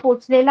तुम्ही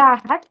पोहोचलेला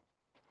आहात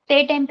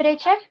ते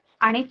टेम्परेचर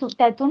आणि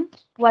त्यातून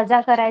वजा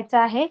करायचं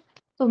आहे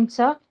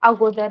तुमचं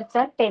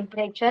अगोदरचं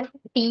टेम्परेचर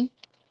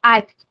TI,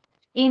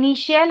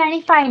 इनिशियल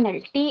आणि फायनल.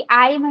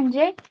 TI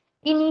म्हणजे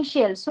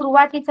इनिशियल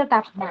सुरुवातीचं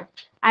तापमान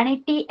आणि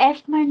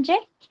TF म्हणजे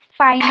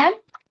फायनल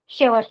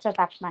शेवटचं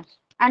तापमान.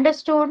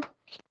 अंडरस्टूड?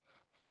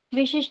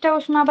 विशिष्ट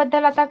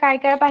उष्माबद्दल आता काय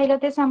काय पाहिलं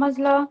ते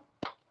समजलं?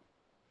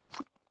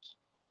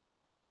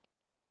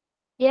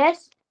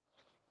 येस.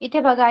 इथे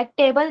बघा एक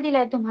टेबल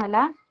दिलाय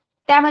तुम्हाला,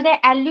 त्यामध्ये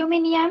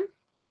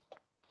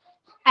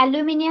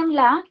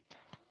ॲल्युमिनियमला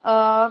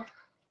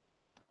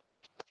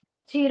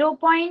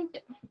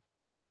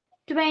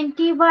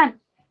 0.21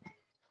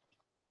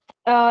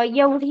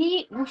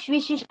 एवढी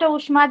विशिष्ट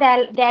उष्मा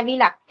द्यावी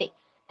लागते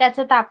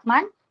त्याचं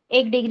तापमान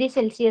 1 डिग्री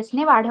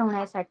सेल्सिअसने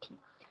वाढवण्यासाठी.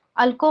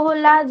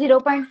 अल्कोहोलला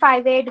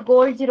 0.58,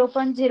 गोल्ड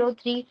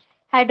 0.03,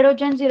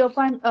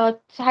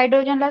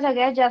 हायड्रोजनला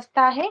सगळ्यात जास्त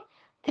आहे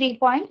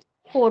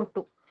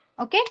 3.42.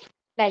 ओके,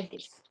 लाईक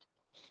दिस.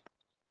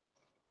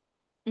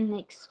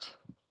 Next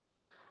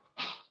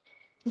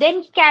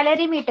then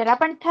कॅलरीमीटर.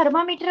 आपण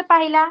थर्मोमीटर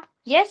पाहिला.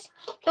 येस,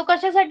 तो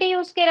कशासाठी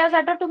यूज केला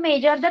जातो? To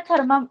measure the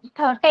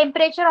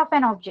temperature of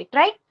an object,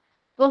 right?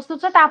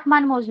 वस्तूचं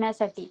तापमान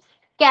मोजण्यासाठी.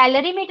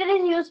 कॅलरीमीटर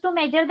is use to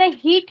measure the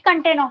heat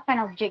content of an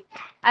object.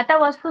 आता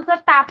वस्तूचं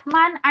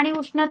तापमान आणि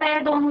उष्णता या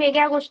दोन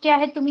वेगळ्या गोष्टी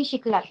आहेत, तुम्ही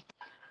शिकलात.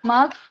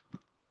 मग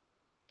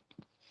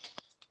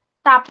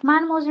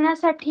तापमान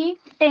मोजण्यासाठी,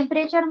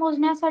 टेम्परेचर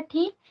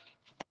मोजण्यासाठी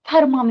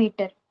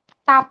थर्मोमीटर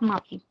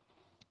तापमापी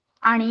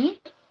आणि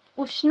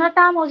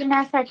उष्णता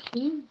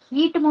मोजण्यासाठी,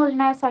 हीट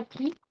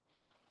मोजण्यासाठी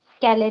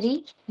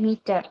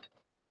कॅलरीमीटर.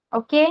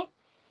 Okay,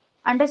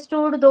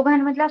 understood?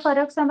 दोघांमधला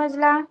फरक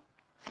समजला?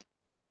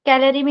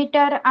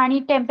 कॅलरीमीटर आणि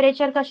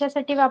टेम्परेचर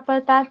कशासाठी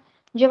वापरतात?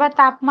 जेव्हा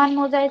तापमान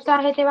मोजायचं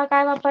आहे तेव्हा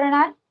काय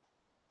वापरणार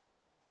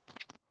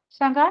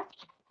सांगा?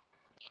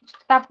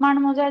 तापमान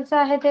मोजायचं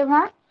आहे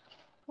तेव्हा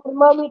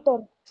थर्मामीटर.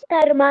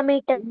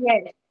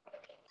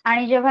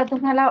 आणि जेव्हा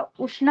तुम्हाला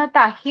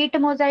उष्णता, हीट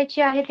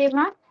मोजायची आहे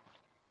तेव्हा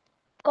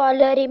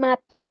कॅलरीमीटर,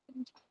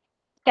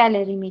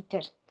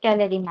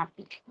 कॅलरी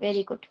मापी.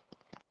 Very good.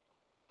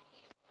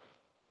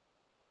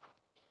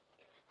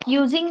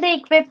 Using the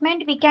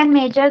equipment we can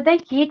measure the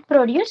heat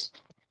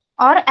produced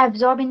or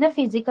absorbed in the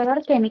physical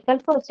or chemical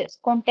process.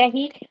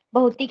 कोणत्याही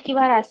भौतिक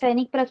किंवा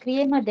रासायनिक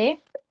प्रक्रियेमध्ये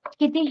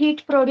किती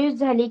हीट प्रोड्यूस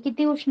झाली,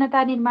 किती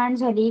उष्णता निर्माण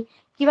झाली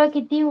किंवा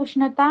किती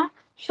उष्णता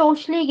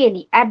शोषली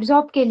गेली,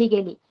 ऍब्झॉर्ब केली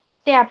गेली,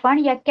 ते आपण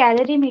या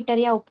कॅलरीमीटर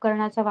या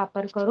उपकरणाचा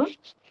वापर करून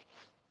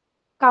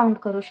काउंट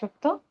करू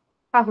शकतो,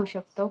 पाहू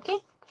शकतो. ओके,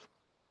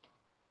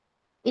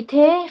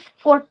 इथे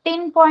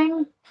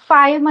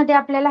 14.5 मध्ये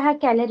आपल्याला हा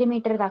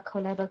कॅलरीमीटर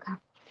दाखवलाय बघा.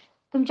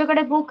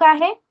 तुमच्याकडे बुक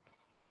आहे?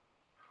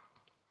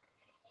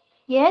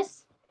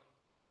 येस,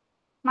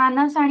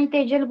 मानस आणि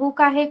तेजल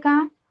बुक आहे का?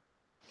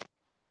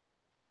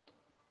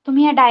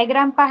 तुम्ही हा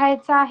डायग्राम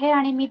पाहायचा आहे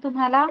आणि मी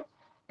तुम्हाला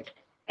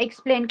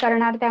एक्सप्लेन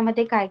करणार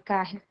त्यामध्ये काय काय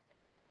आहे.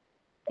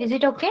 Is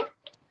it okay?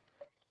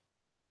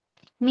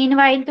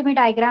 मीनवाईल तुम्ही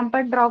डायग्राम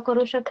पण ड्रॉ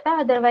करू शकता,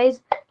 otherwise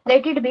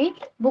let it be.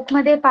 Book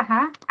मध्ये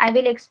पहा, I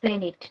will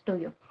explain it to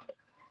you.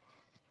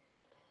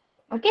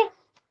 Okay,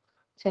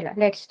 चला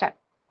लेट स्टार्ट.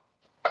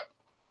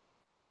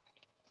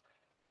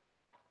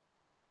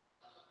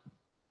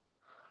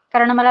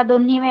 कारण मला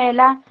दोन्ही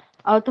वेळेला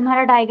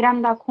तुम्हाला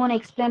डायग्राम दाखवून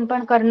एक्सप्लेन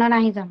पण करणं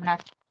नाही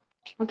जमणार.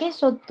 ओके,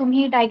 सो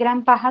तुम्ही डायग्राम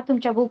पहा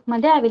तुमच्या बुक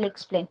मध्ये, I will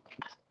explain.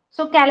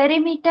 So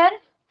कॅलरीमीटर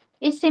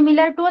is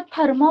similar to a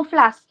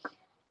थर्मोफ्लास्क.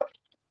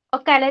 A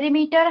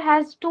कॅलरीमीटर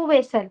has 2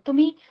 vessel.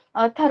 तुम्ही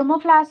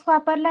थर्मोफ्लास्क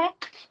वापरलाय.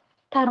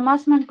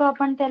 थर्मोस म्हणतो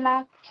आपण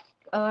त्याला.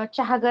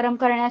 चहा गरम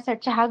करण्यासाठी,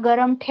 चहा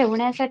गरम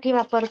ठेवण्यासाठी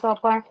वापरतो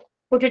आपण.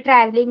 कुठे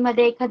ट्रॅव्हलिंग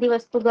मध्ये एखादी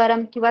वस्तू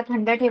गरम किंवा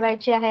थंड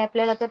ठेवायची आहे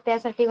आपल्याला तर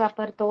त्यासाठी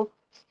वापरतो.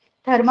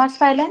 थर्मोस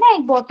पाहिलं ना,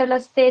 एक बॉटल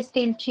असते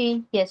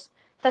स्टीलची. येस,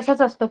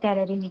 तसंच असतो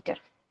कॅलरीमीटर.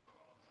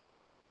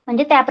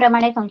 म्हणजे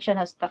त्याप्रमाणे फंक्शन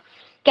असतं.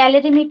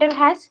 कॅलरीमीटर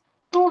has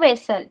 2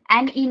 vessel,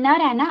 and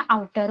inner and a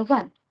outer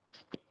one.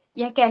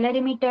 या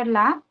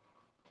कॅलरीमीटरला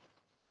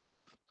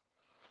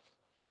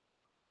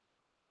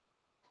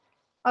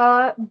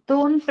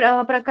दोन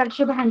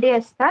प्रकारची भांडी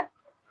असतात.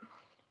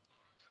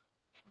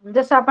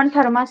 जसं आपण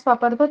थर्मास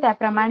वापरतो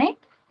त्याप्रमाणे.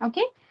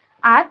 ओके,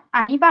 आत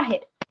आणि बाहेर.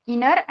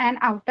 Inner and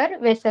outer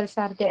vessels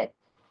R there.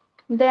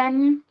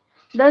 Then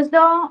does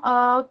the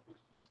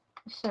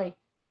sorry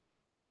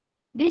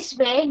this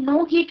way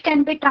no heat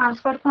can be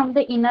transferred from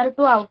the inner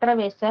to outer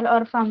vessel or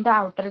from the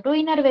outer to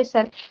inner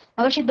vessel.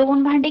 अशी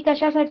दोन भांडी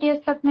कशासाठी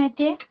असतात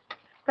माहितीये?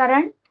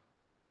 कारण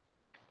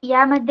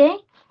यामध्ये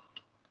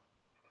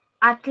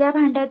आतल्या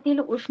भांड्यातील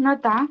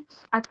उष्णता,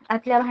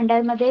 आतल्या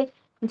भांड्यामध्ये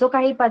जो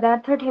काही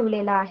पदार्थ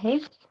ठेवलेला आहे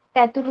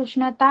त्यातील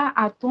उष्णता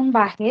आतून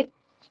बाहेर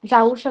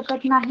जाऊ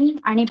शकत नाही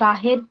आणि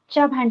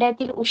बाहेरच्या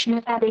भांड्यातील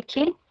उष्णता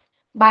देखील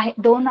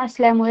दोन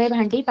असल्यामुळे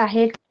भांडी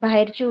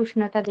बाहेरची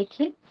उष्णता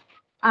देखील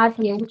आत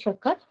येऊ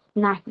शकत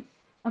नाही.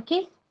 Okay,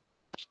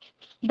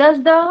 thus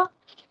the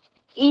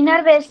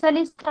inner vessel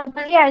is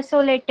thermally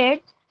isolated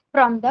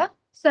from the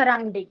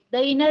surrounding.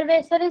 The inner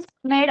vessel is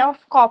made of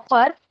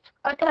copper.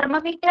 A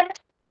thermometer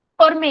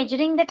for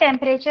measuring the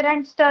temperature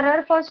and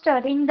stirrer for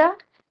stirring the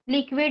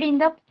liquid in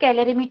the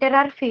calorimeter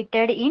are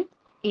fitted in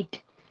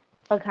it.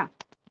 बघा,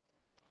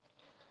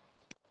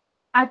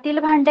 आतील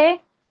भांडे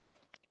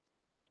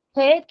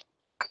हे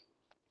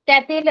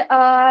त्यातील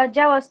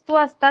ज्या वस्तू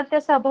असतात त्या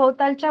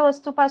सभोवतालच्या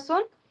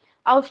वस्तूपासून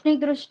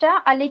औष्णिकदृष्ट्या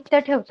अलिप्त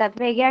ठेवतात,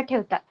 वेगळ्या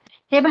ठेवतात.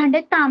 हे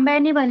भांडे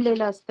तांब्याने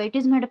बनलेलं असतं. It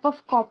is made up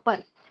of copper.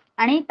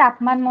 आणि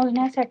तापमान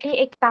मोजण्यासाठी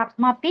एक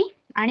तापमापी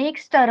आणि एक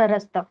स्टरर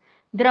असतं.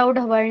 द्रव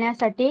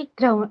ढवळण्यासाठी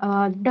एक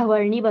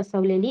ढवळणी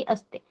बसवलेली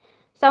असते.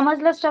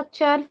 समजलं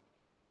स्ट्रक्चर?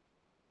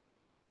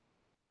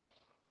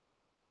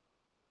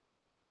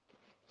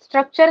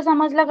 स्ट्रक्चर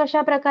समजलं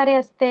कशा प्रकारे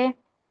असते?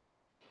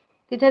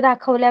 तिथे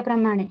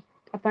दाखवल्याप्रमाणे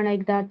आपण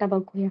एकदा आता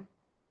बघूया.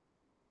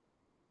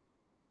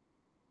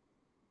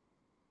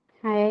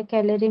 हा आहे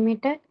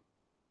कॅलरीमीटर.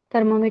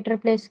 थर्मोमीटर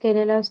प्लेस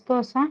केलेला असतो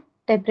असा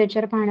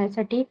टेम्परेचर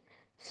पाहण्यासाठी.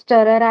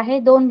 स्टरर आहे.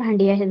 दोन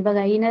भांडी आहेत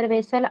बघा, इनर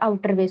वेसल,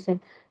 आउटर वेसल.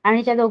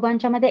 आणि त्या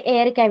दोघांच्या मध्ये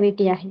एअर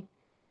कॅव्हिटी आहे,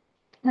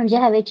 म्हणजे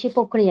हवेची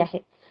पोकळी आहे.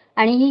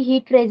 आणि ही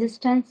हीट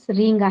रेझिस्टन्स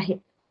रिंग आहे.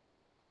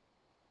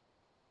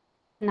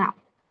 ना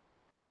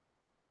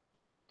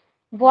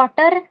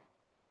water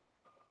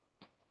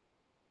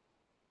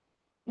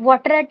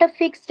at a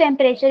fix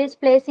temperature is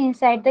place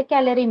inside the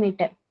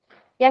कॅलरीमीटर.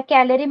 या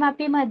कॅलरी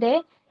मापीमध्ये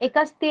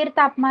एका स्थिर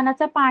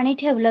तापमानाचं पाणी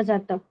ठेवलं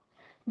जातं.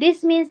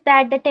 This means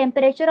that the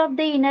temperature of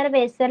the inner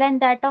vessel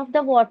and that of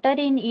the water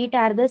in it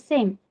are the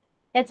same.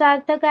 याचा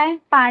अर्थ काय?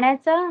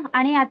 पाण्याचं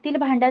आणि आतील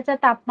भांड्याचं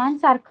तापमान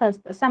सारखं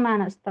असतं,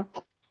 समान असतं.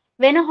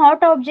 When a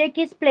hot object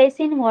is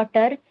placed in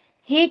water,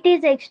 heat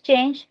is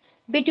exchanged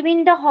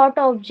between the hot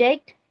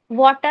object,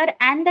 water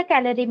and the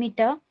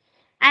calorimeter,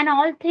 and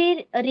all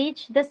three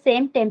reach the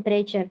same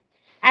temperature.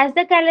 As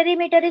the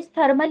calorimeter is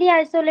thermally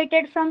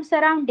isolated from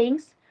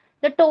surroundings,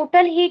 the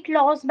total heat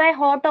lost by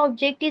hot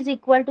object is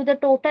equal to the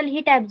total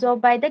heat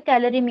absorbed by the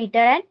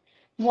calorimeter and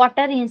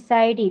water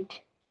inside it.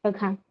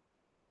 बघा,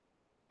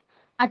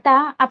 आता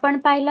आपण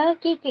पाहिलं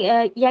की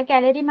या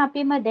calorie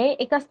मापीमध्ये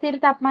एका स्थिर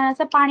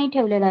तापमानाचं पाणी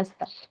ठेवलेलं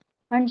असतं.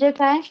 म्हणजे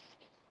काय?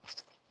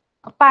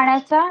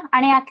 पाण्याचं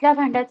आणि आतल्या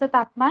भांड्याचं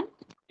तापमान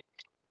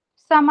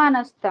समान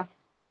असतं.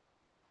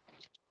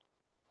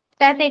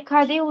 त्यात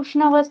एखादी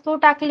उष्ण वस्तू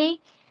टाकली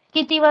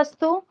की ती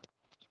वस्तू,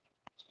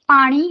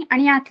 पाणी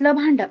आणि आतलं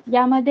भांड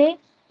यामध्ये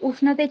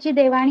उष्णतेची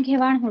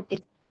देवाणघेवाण होते,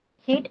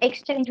 हीट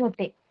एक्सचेंज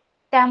होते.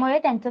 त्यामुळे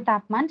त्यांचं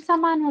तापमान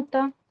समान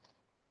होतं.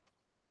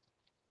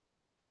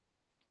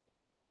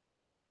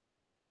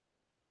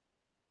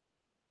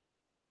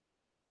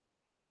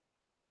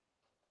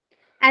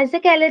 As the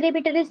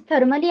calorimeter is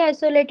thermally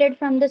isolated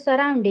from the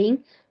surrounding,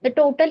 the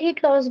total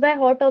heat lost by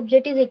hot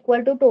object is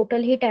equal to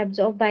total heat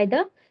absorbed by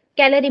the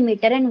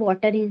calorimeter and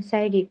water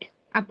inside it.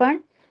 आपण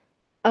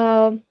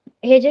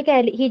ही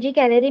जी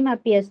calorie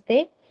मापी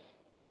असते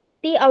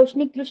ती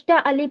औष्णिकदृष्ट्या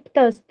अलिप्त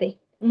असते,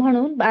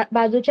 म्हणून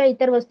बाजूच्या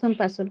इतर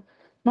वस्तूंपासून.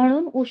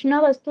 म्हणून उष्ण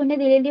वस्तूने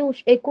दिलेली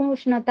एकूण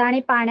उष्णता आणि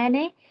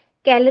पाण्याने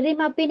कॅलरी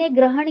मापीने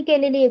ग्रहण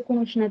केलेली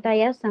एकूण उष्णता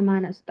या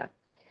समान असतात.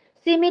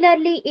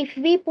 Similarly, if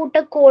we put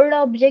a cold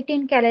object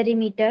in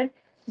calorimeter,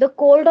 the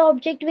cold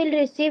object will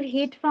receive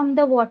heat from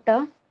the water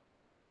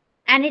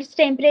and its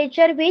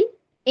temperature will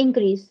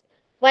increase,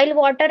 while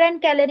water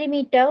and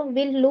calorimeter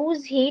will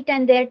lose heat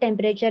and their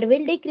temperature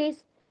will decrease.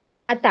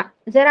 आता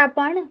जर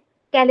आपण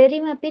calorie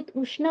मापीत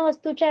उष्ण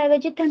वस्तूच्या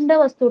ऐवजी थंड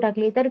वस्तू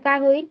टाकली तर काय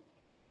होईल?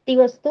 ती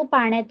वस्तू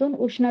पाण्यातून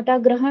उष्णता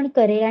ग्रहण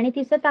करेल आणि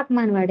तिचं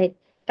तापमान वाढेल,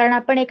 कारण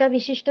आपण एका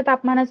विशिष्ट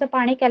तापमानाचं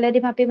पाणी कॅलरी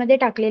मापीमध्ये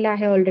टाकलेलं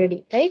आहे ऑलरेडी,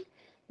 राईट?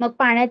 मग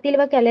पाण्यातील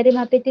व कॅलरी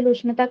मापेतील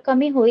उष्णता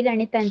कमी होईल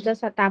आणि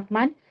त्यांचं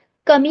तापमान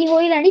कमी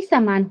होईल आणि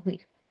समान होईल.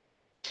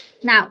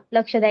 नाव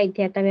लक्ष द्या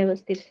इथे आता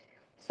व्यवस्थित.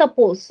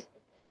 Suppose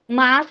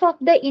mass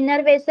of the inner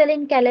vessel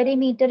in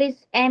calorimeter is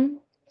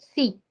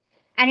mc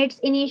and its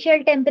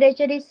initial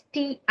temperature is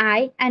Ti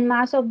and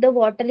mass of the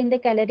water in the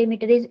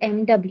calorimeter is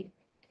mw.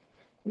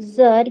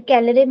 जर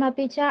कॅलरी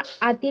मापीच्या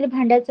आतील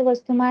भांड्याचं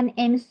वस्तुमान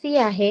mc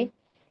आहे,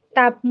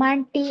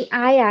 तापमान Ti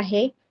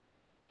आहे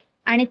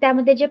आणि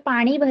त्यामध्ये जे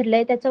पाणी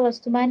भरलंय त्याचं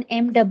वस्तुमान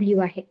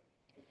mw आहे.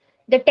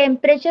 The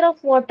temperature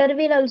of water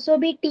will also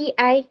be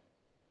Ti.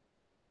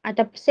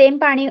 आता सेम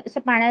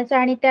पाण्याचं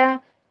आणि त्या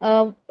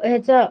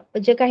ह्याचं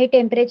जे काही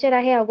टेम्परेचर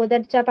आहे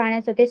अगोदरच्या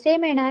पाण्याचं ते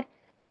सेम येणार,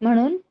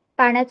 म्हणून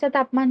पाण्याचं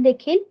तापमान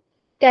देखील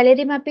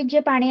कॅलरी मापीत जे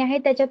पाणी आहे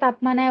त्याच्या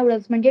तापमाना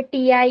एवढंच म्हणजे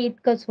Ti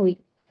इतकंच होईल.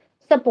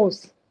 Suppose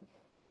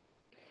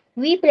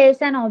we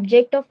place an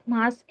object of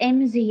mass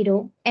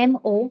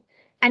mo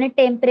and a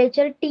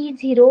temperature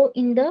T0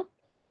 in the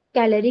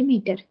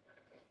calorimeter.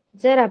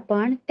 जर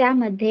आपण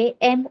त्यामध्ये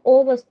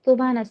mo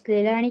वस्तुमान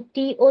असलेलं आणि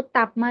To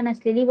तापमान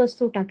असलेली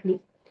वस्तू टाकली,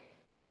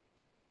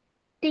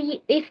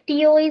 if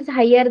To is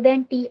higher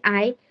than Ti,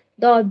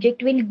 the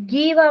object will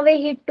give away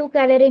heat to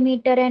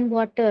calorimeter and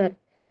water.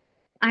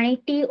 आणि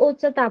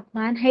TOचं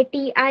तापमान हे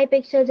Ti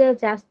पेक्षा जर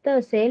जास्त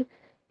असेल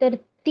तर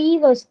ती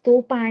वस्तू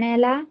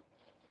पाण्याला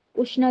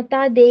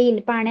उष्णता देईल,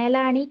 पाण्याला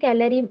आणि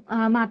कॅलरी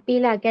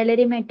मापीला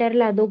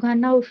कॅलरीमीटरला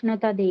दोघांना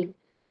उष्णता देईल.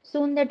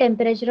 Soon the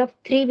temperature of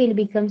 3 will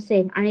become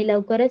same आणि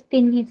लवकरच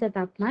तिन्हीचं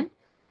तापमान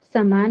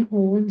समान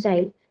होऊन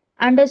जाईल.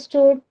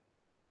 अंडरस्टूड?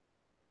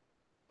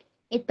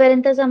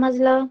 इथपर्यंत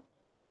समजलं?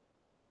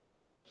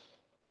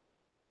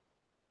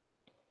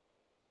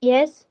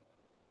 Yes?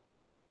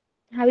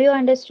 Have you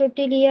understood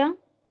till here?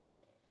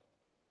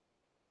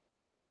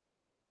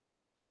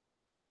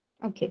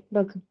 Okay,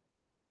 बघ.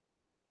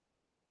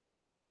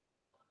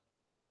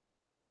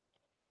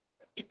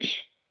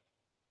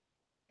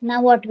 Now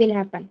what will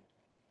happen?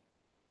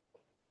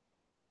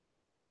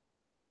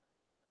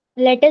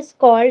 Let us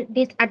call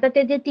this, आता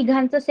ते जे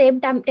तिघांचं सेम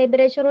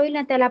टेम्परेचर होईल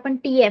ना त्याला आपण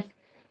TF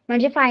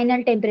म्हणजे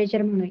फायनल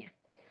टेम्परेचर म्हणूया.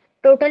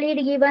 Total heat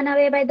given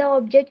away by the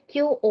object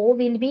QO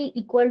will be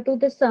equal to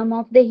the sum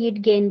of the heat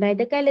gained by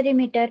the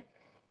calorimeter.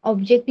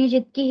 ऑब्जेक्टनी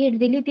जितकी हीट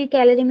दिली ती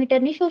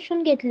कॅलरीमीटरनी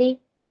शोषून घेतली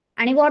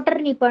आणि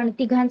वॉटरनी पण.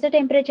 तिघांचं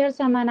टेम्परेचर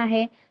समान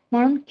आहे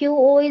म्हणून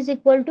QO is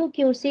equal to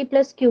QC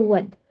plus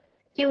Q1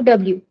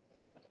 QW.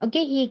 Okay,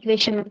 he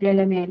equation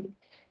आपल्याला मिळाली.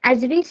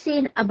 As we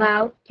seen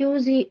above,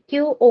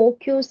 QO,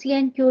 QC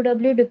and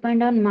QW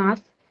depend on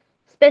mass,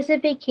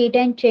 specific heat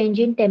and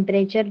change in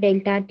temperature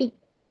delta T.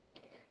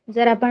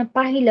 जर आपण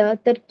पाहिलं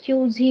तर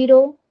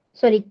QO,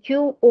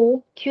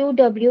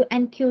 QW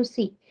and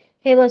QC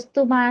हे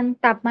वस्तुमान,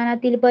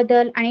 तापमानातील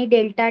बदल आणि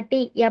डेल्टा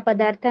टी या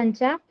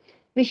पदार्थांच्या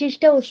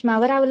विशिष्ट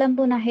उष्मावर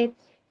अवलंबून आहेत.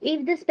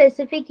 If the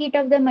specific heat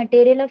of the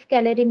material of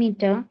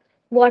calorimeter,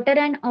 water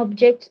and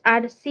objects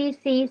are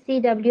CC,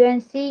 CW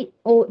and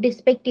CO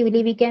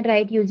respectively, we can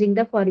write using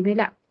the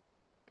formula.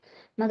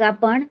 मग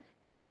आपण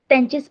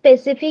त्यांची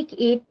स्पेसिफिक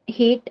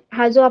हीट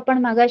हा जो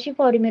आपण मगाशी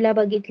फॉर्म्युला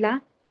बघितला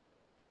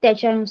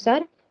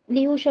त्याच्यानुसार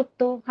लिहू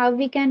शकतो. How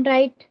we can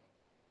write?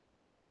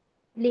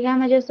 लिहा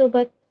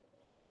माझ्यासोबत.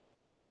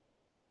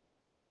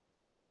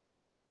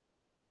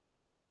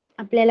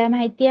 आपल्याला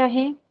माहिती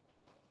आहे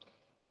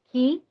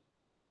की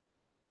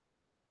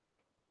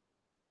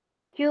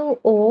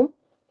QO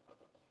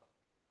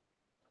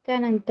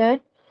त्यानंतर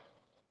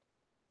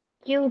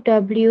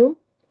QW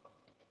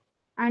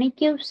आणि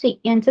QC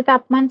यांचं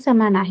तापमान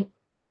समान आहे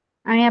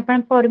आणि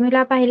आपण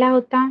फॉर्म्युला पाहिला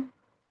होता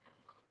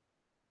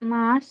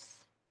mass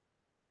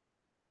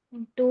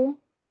into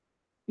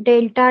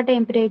delta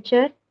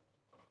temperature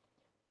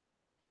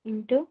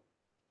into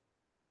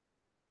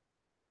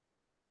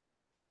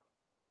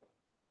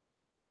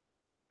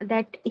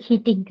that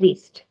heat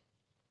increased.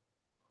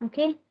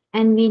 Okay,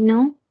 and we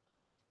know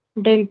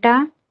delta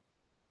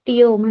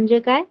TO म्हणजे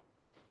काय?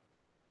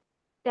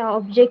 त्या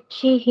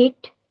ऑब्जेक्टची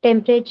हीट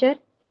टेम्परेचर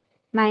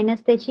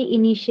मायनस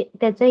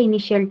त्याचं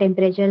इनिशियल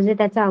टेम्परेचर जे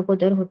त्याचं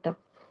अगोदर होतं.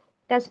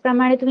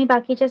 त्याचप्रमाणे तुम्ही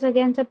बाकीच्या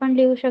सगळ्यांचं पण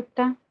लिहू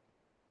शकता.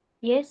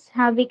 Yes,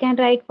 how we can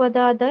write for the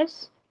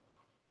others?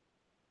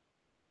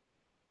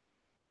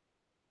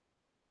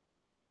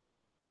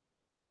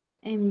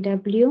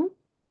 MW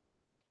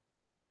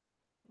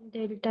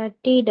delta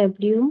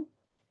TW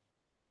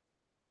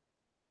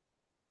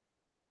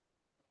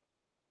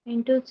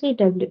into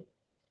CW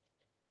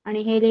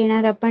आणि हे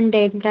लिहिणार आपण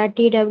delta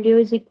TW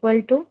is equal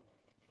to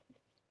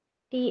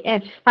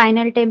TF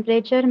final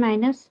temperature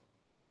minus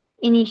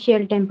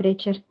initial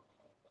temperature.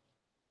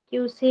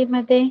 QC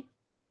मध्ये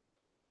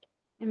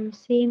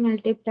MC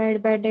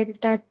multiplied by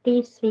delta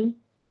TC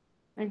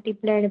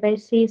multiplied by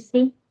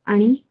CC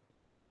आणि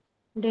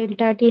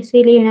delta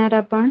TC लिहिणार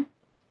आपण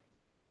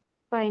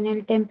final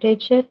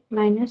temperature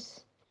minus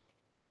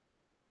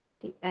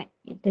TI,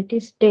 that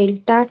is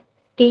delta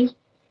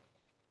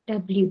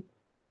TW.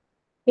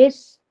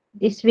 Yes,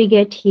 this we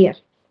get here.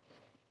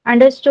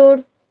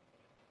 Understood?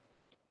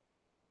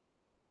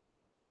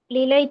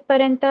 लिहिलं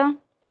इथपर्यंत?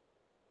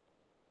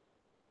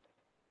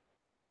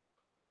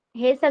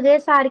 हे सगळे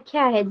सारखे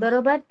आहेत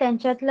बरोबर.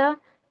 त्यांच्यातलं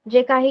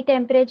जे काही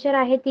टेम्परेचर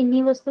आहे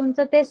तिन्ही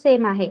वस्तूंचं ते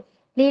सेम आहे.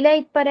 लिहिलं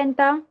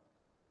इथपर्यंत?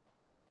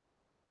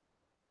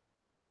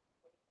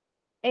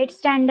 8th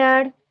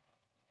standard.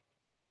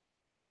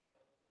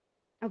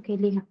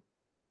 ओके लिहा.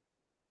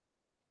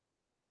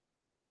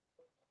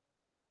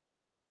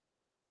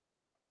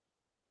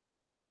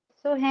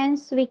 So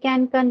hence we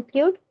can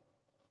conclude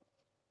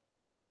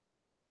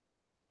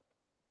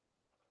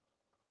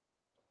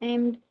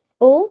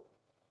MO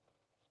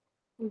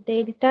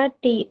delta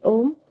TO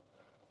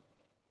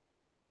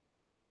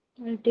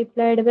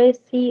multiplied by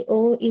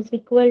CO is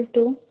equal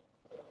to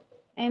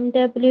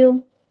MW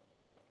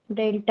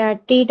delta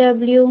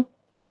TW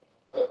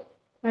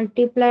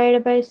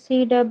multiplied by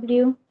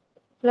CW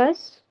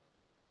plus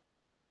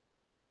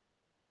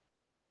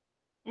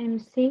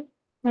MC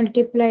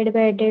multiplied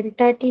by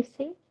delta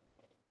TC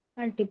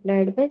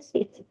multiplied by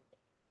CC.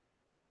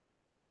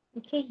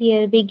 Okay,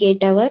 here we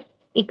get our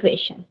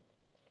equation.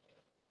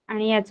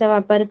 आणि याचा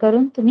वापर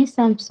करून तुम्ही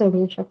सम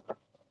सोडवू शकता.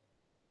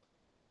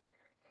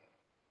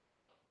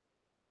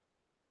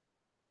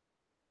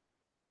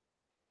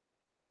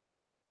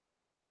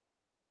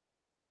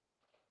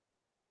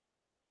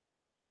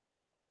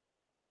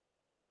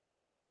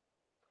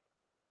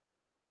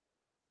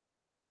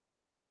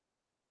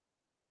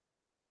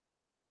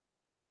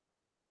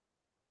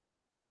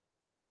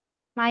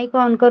 Mic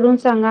on करून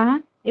सांगा हा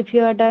if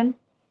you R done.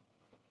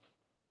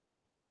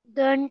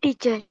 Done,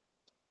 teacher.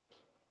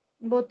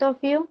 Both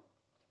of you.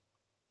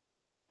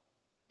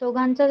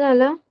 दोघांचं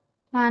झालं.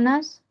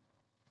 मानस,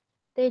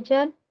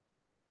 Tejal.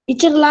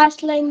 Teacher,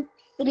 last line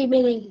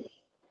remaining.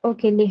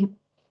 Okay लिहा.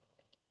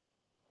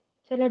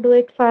 चला डू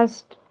इट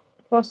फास्ट.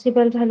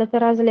 पॉसिबल झालं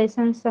तर आज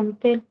लेसन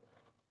संपेल.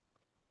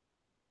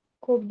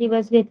 खूप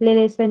दिवस घेतले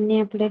लेसनने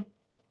आपले.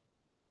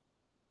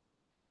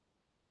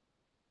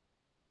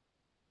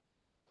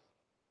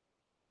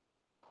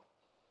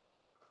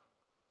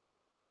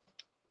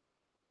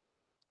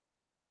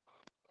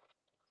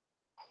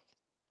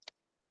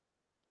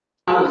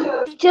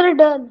 Teacher,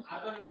 done.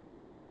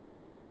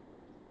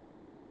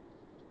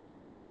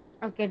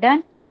 Okay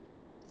done.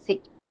 C.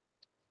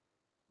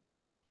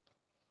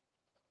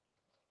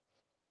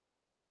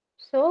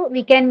 So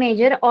we can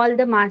major all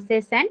the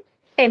masses and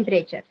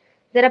temperature.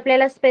 जर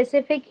आपल्याला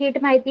स्पेसिफिक हीट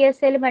माहिती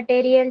असेल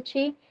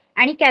मटेरियलची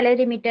आणि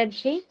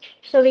कॅलरीमीटरची,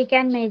 so we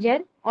can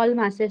major all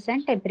masses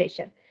and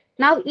temperature.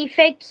 Now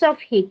effects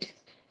of heat.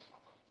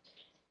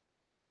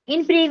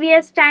 In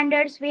previous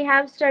standards, we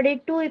have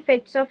studied two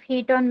effects of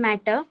heat on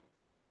matter: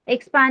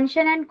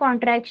 expansion and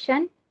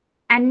contraction,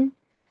 and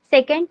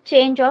second,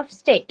 change of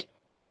state.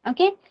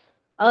 Okay.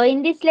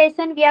 In this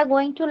lesson, we are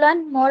going to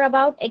learn more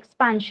about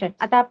expansion.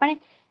 आता आपण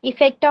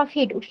effect of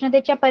heat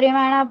उष्णतेच्या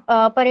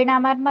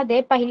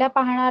परिणामांमध्ये पहिला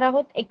पाहणार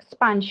आहोत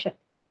expansion.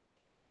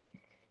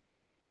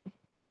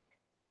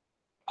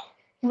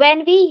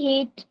 When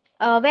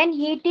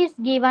heat is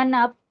given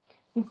up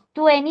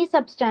to any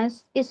substance,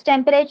 its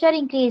temperature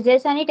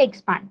increases and it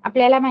expands.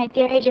 आपल्याला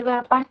माहिती आहे जेव्हा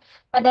आपण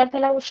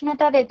पदार्थाला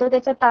उष्णता देतो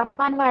त्याचं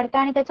तापमान वाढतं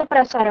आणि त्याचं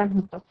प्रसारण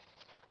होतं,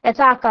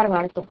 त्याचा आकार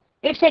वाढतो.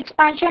 Its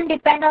expansion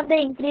depend on the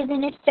increase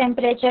in its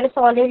temperature.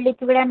 Solid,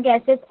 liquid and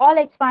gases all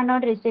expand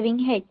on receiving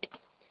heat.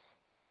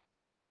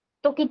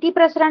 तो किती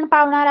प्रसरण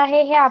पावणार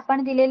आहे हे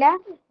आपण दिलेल्या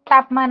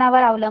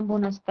तापमानावर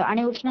अवलंबून असतं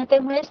आणि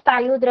उष्णतेमुळे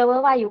स्थायू, द्रव,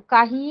 वायू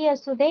काहीही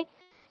असू दे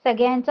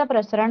सगळ्यांचं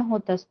प्रसरण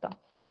होत असतं.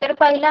 तर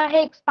पहिला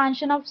आहे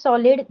expansion of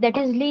solid, that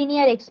is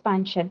linear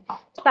expansion.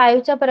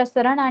 स्थायूचं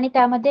प्रसरण आणि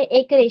त्यामध्ये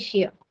एक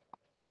रेषीय.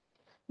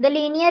 The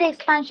linear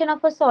expansion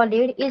of a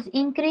solid is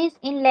increase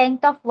in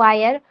length of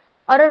wire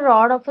or a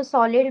rod of a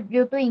solid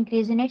due to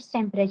increase in its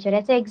temperature.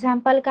 याचं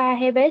example काय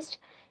आहे best,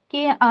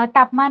 की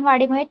तापमान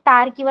वाढीमुळे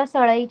तार किंवा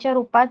सळईच्या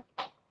रूपात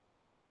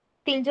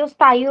तील जो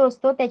स्थायू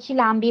असतो त्याची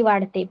लांबी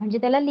वाढते, म्हणजे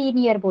त्याला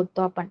लिनियर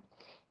बोलतो आपण.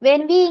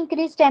 When we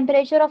increase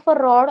temperature of a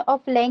rod of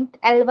length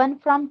L1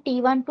 from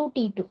T1 to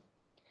T2,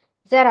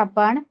 जर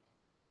आपण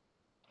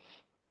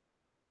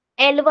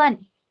L1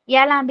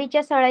 या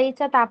लांबीच्या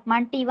सळईचं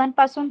तापमान T1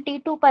 पासून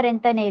T2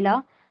 पर्यंत नेलं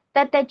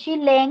तर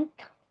त्याची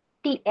लेंथ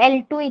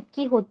L2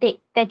 इतकी होते.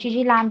 त्याची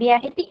जी लांबी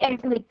आहे ती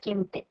L2 इतकी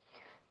होते.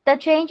 The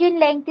change in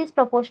length is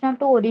proportional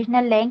to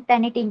original length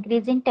and it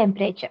increase in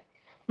temperature.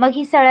 मग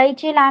ही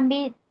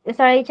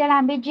सळईच्या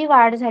लांबीत जी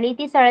वाढ झाली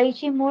ती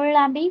सळईची मूळ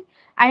लांबी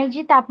आणि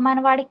जी तापमान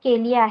वाढ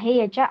केली आहे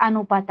याच्या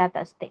अनुपातात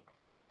असते.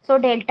 So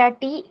delta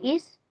T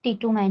is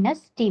T2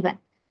 minus T1.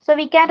 So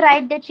we can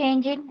write the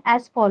change in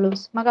as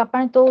follows. मग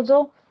आपण तो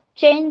जो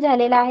चेंज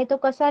झालेला आहे तो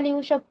कसा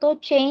लिहू शकतो?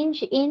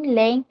 Change in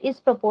length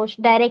is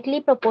directly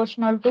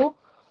proportional to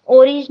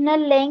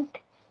original length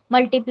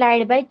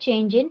multiplied by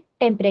change in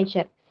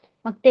temperature.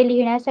 मग ते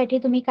लिहिण्यासाठी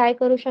तुम्ही काय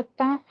करू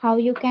शकता? How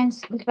you can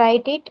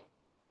write it?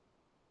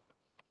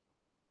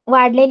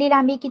 वाढलेली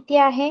लांबी किती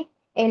आहे?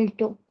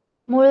 L2.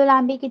 मूळ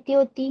लांबी किती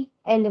होती?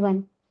 L1.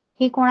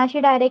 ही कोणाशी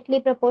डायरेक्टली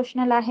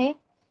प्रोपोर्शनल आहे?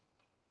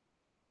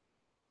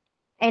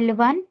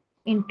 L1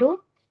 इंटू,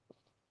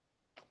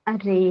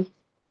 अरे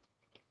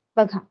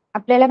बघा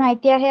आपल्याला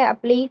माहिती आहे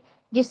आपली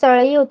जी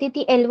सळई होती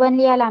ती L1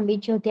 या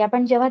लांबीची होती.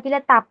 आपण जेव्हा तिला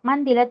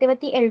तापमान दिलं तेव्हा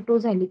ती L2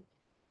 झाली.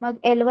 मग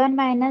L1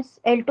 minus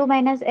L2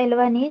 minus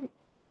L1 is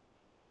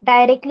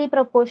directly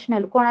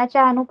proportional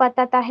कोणाच्या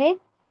अनुपातात आहे?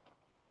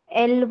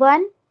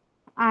 L1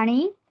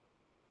 आणि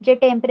जे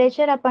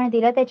टेम्परेचर आपण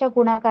दिलं त्याच्या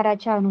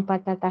गुणाकाराच्या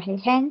अनुपातात आहे.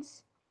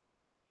 Hence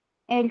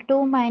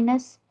L2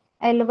 minus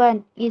L1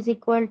 is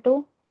equal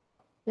to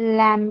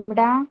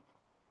lambda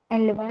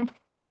L1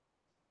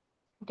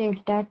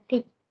 delta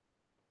T.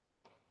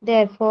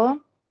 Therefore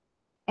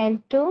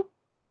L2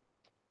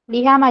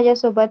 लिहा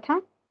माझ्यासोबत हा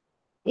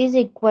इज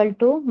इक्वल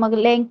टू मग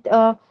लेंथ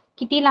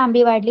किती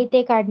लांबी वाढली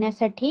ते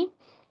काढण्यासाठी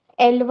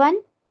L1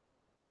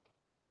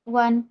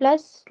 1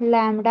 plus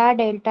lambda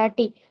delta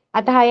T.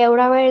 आता हा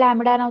एवढा वेळ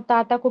लॅम्बडा नव्हता,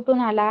 आता कुठून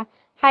आला?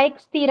 हा एक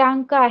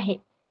स्थिरांक आहे,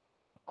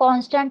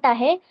 कॉन्स्टंट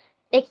आहे.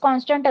 एक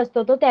कॉन्स्टंट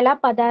असतो तो, त्याला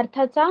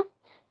पदार्थाचा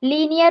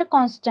लिनियर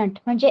कॉन्स्टंट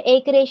म्हणजे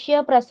एक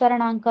रेषीय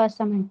प्रसरणांक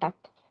असं म्हणतात.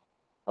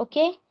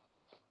 ओके,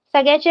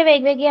 सगळ्याचे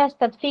वेगवेगळे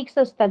असतात, फिक्स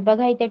असतात.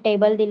 बघा इथे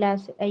टेबल दिला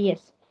असेल. Yes,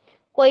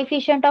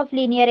 coefficient of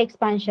linear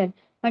expansion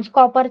म्हणजे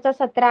कॉपरचा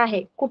 17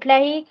 आहे.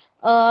 कुठल्याही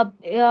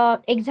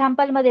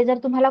एक्झाम्पल मध्ये जर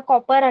तुम्हाला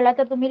कॉपर आला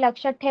तर तुम्ही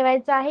लक्षात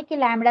ठेवायचं आहे की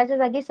लॅम्बडाच्या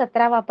जागी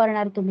 17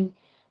 वापरणार तुम्ही,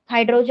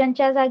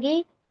 हायड्रोजनच्या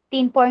जागी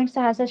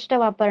 3.66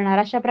 वापरणार.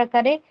 अशा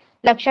प्रकारे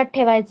लक्षात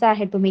ठेवायचं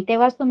आहे तुम्ही,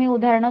 तेव्हाच तुम्ही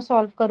उदाहरणं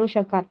सॉल्व्ह करू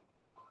शकाल.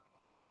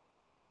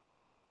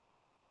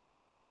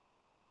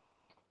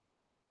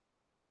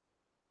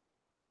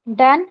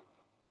 डन.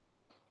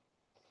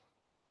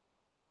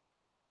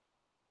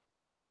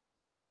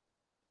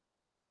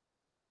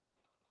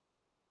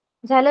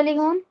 झालं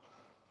लिहून?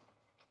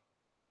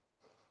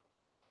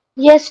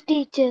 Yes,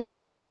 teacher.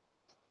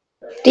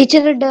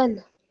 Teacher done.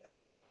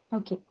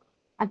 Okay,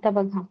 आता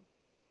बघा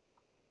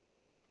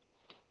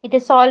इथे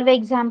सॉल्व्ह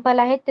एक्झाम्पल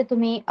आहेत ते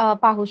तुम्ही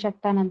पाहू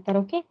शकता नंतर.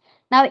 Okay,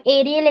 now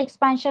aerial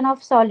expansion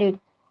of solid.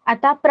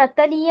 आता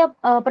प्रतलीय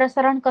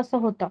प्रसरण कसं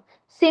होतं?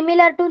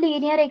 Similar to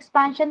linear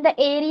expansion the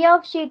area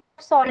of sheet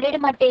of solid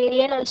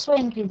material also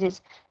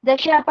increases.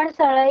 जशी आपण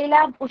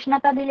सळईला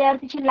उष्णता दिल्यावर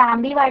तिची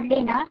लांबी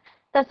वाढली ना,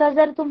 तसं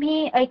जर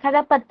तुम्ही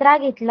एखादा पत्रा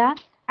घेतला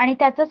आणि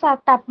त्याचं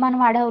तापमान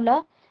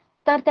वाढवलं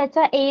तर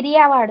त्याचा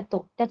एरिया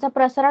वाढतो, त्याचं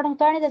प्रसरण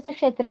होतं आणि त्याचं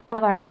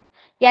क्षेत्रफळ वाढतं.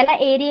 याला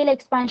एरियल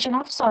एक्सपान्शन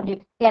ऑफ सॉलिड,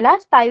 याला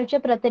स्थायूचे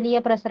प्रतलीय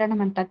प्रसरण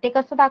म्हणतात. ते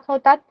कसं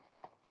दाखवतात?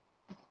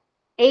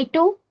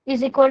 A2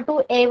 is equal to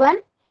A1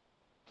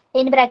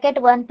 in bracket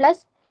 1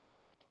 plus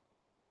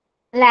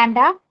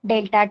lambda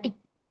delta T.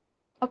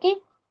 Okay,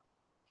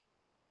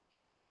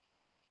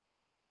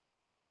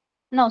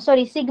 no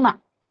sorry, sigma.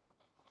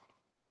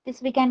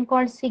 This we can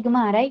call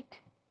sigma, right?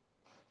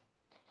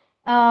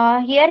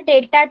 Here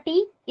delta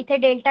T, इथे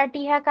डेल्टा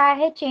टी हा काय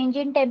आहे? Change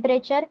in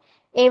temperature.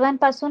 A1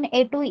 पासून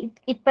A2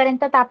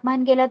 इथपर्यंत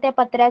तापमान गेलं त्या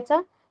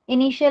पत्र्याचं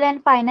initial and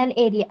final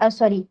area.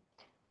 Sorry,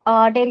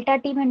 delta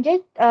T म्हणजे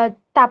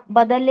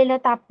बदललेलं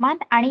तापमान.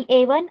 आणि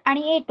A1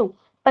 आणि A2,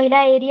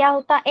 पहिला एरिया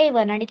होता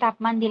A1 आणि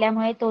तापमान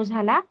दिल्यामुळे तो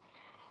झाला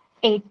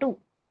A2.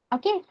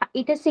 ओके,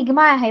 इथे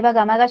सिग्मा आहे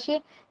बघा. मग अशी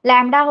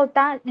लॅम्बडा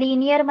होता,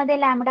 लिनियर मध्ये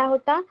लॅम्बडा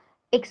होता,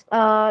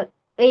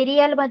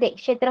 एरियल मध्ये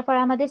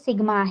क्षेत्रफळामध्ये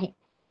सिग्मा आहे.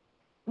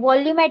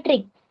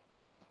 व्हॉल्युमेट्रिक,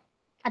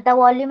 आता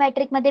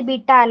व्हॉल्युमेट्रिक मध्ये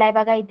बीटा आलाय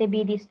बघा, इथे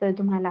बी दिसतोय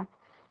तुम्हाला.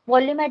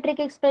 व्हॉल्युमेट्रिक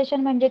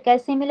एक्सप्रेशन म्हणजे काय?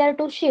 सिमिलर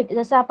टू शीट,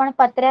 जसं आपण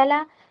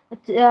पत्र्याला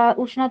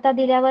उष्णता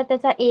दिल्यावर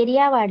त्याचा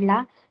एरिया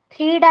वाढला.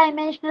 3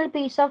 dimensional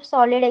piece of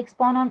solid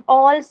एक्सपॉन on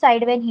all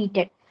side Wien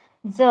heated.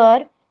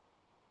 जर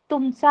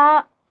तुमचा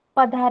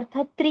पदार्थ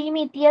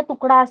त्रिमितीय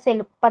तुकडा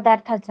असेल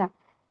पदार्थाचा,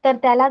 तर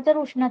त्याला जर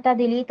उष्णता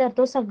दिली तर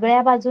तो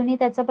सगळ्या बाजूनी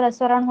त्याचं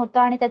प्रसरण होतं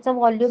आणि त्याचं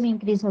व्हॉल्यूम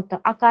इन्क्रीज होतं,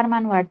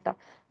 आकारमान वाढतं.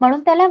 म्हणून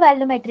त्याला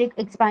व्हॉल्युमेट्रिक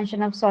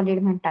एक्सपान्शन ऑफ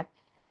सॉलिड म्हणतात.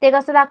 ते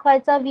कसं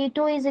दाखवायचं?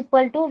 V2 is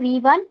equal to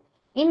V1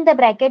 in the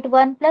bracket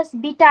 1 plus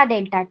beta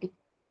delta T.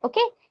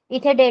 Okay,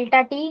 इथे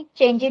delta T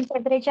change in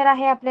temperature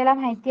आहे, आपल्याला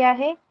माहिती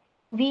आहे.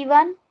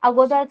 V1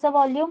 अगोदरचं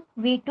volume,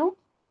 V2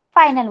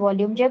 final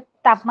volume जे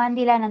तापमान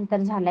दिल्यानंतर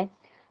झालंय.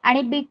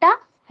 आणि बीटा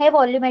हे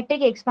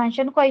व्हॉल्युमेट्रिक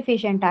एक्सपान्शन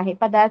कोएफिशियंट आहे,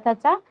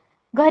 पदार्थाचा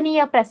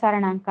घनीय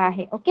प्रसारणांक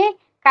आहे. ओके,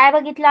 काय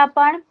बघितलं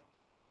आपण?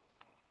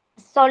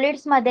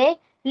 सॉलिड्स मध्ये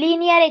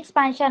लिनियर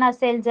एक्सपान्शन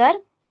असेल, जर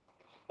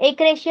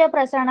एक रेषीय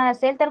प्रसरण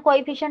असेल तर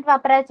कोएफिशियंट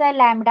वापरायचा आहे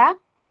लॅम्बडा.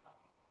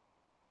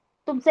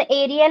 तुमचं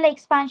एरियल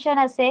एक्सपान्शन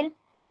असेल,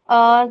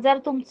 जर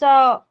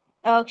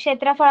तुमचं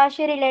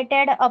क्षेत्रफळाशी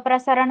रिलेटेड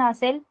प्रसरण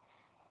असेल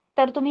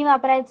तर तुम्ही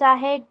वापरायचं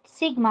आहे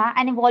सिग्मा.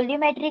 आणि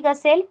व्हॉल्युमेट्रिक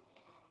असेल,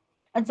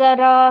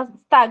 जर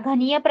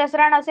घनीय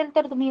प्रसरण असेल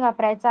तर तुम्ही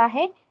वापरायचं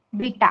आहे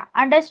beta.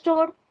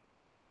 Understood?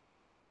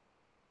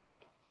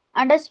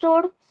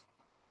 Understood?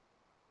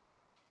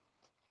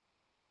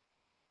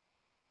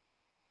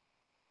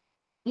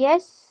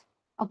 Yes.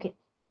 Okay,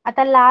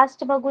 आता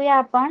लास्ट बघूया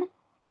आपण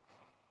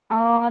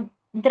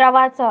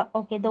द्रवाचं.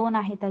 ओके, 2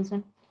 आहेत अजून.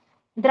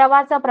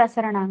 द्रवाचा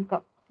प्रसरणांक,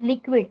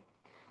 liquid.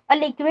 A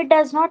liquid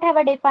does not have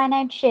a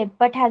डेफायनाइट shape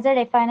but has a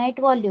डेफायनाइट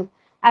volume.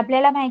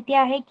 आपल्याला माहिती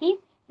आहे की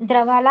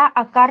द्रवाला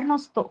आकार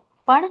नसतो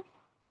पण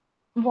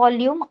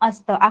व्हॉल्यूम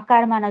असतं,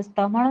 आकारमान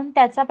असतं, म्हणून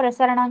त्याचा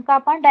प्रसरणांक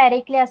आपण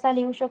डायरेक्टली असा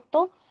लिहू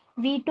शकतो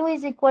V2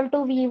 is equal to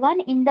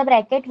V1 in the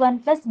bracket 1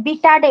 plus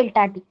beta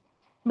delta T.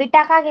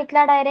 Beta का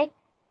घेतला डायरेक्ट,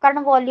 कारण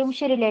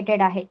व्हॉल्यूमशी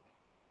रिलेटेड आहे.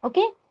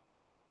 ओके.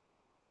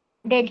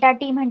 डेल्टा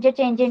टी म्हणजे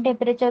चेंज इन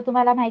टेम्परेचर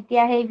तुम्हाला माहिती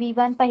आहे.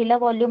 V1 पहिलं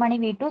व्हॉल्यूम आणि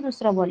V2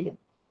 दुसरं व्हॉल्यूम,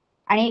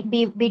 आणि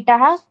बीटा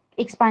हा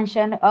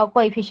एक्सपान्शन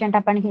कोएफिशियंट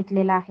आपण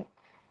घेतलेला आहे.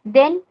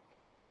 Then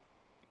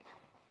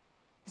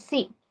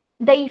see,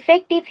 the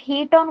effective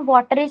heat on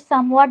water is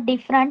somewhat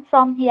different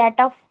from that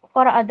of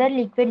for other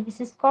liquid. This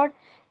is called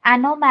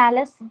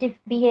anomalous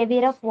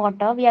behavior of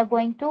water. We are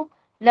going to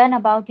learn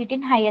about it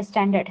in higher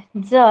standard.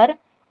 जर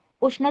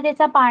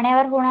उष्णतेचा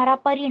पाण्यावर होणारा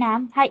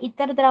परिणाम हा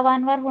इतर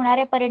द्रवांवर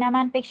होणाऱ्या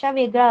परिणामांपेक्षा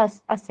वेगळा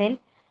असेल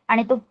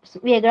आणि तो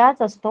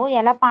वेगळाच असतो,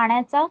 याला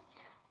पाण्याचा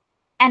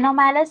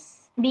अनोमॅलस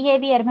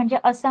बिहेवियर म्हणजे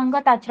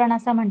असंगत आचरण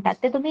असं म्हणतात.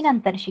 ते तुम्ही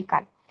नंतर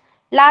शिकाल.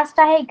 लास्ट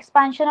आहे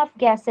एक्सपान्शन ऑफ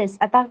गॅसेस.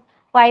 आता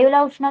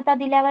वायूला उष्णता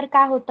दिल्यावर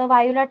काय होतं,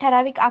 वायूला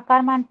ठराविक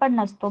आकारमान पण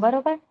नसतो,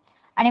 बरोबर.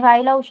 आणि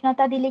वायूला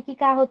उष्णता दिली की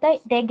काय होतं,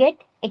 दे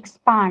गेट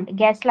एक्सपांड.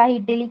 गॅसला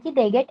हीट दिली की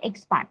they get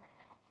expand.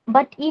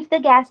 But if the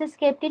gas is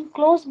kept in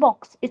closed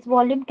box, its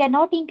volume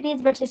cannot increase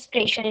but its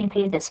pressure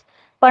increases.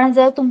 पण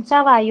जर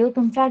तुमचा वायू,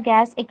 तुमचा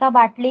गॅस एका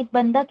बाटलीत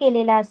बंद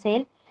केलेला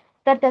असेल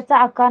तर त्याचा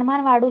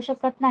आकारमान वाढू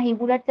शकत नाही,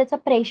 उलट त्याचं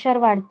प्रेशर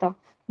वाढतं,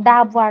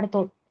 दाब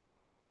वाढतो.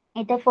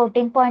 इथे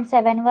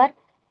 14.7 वर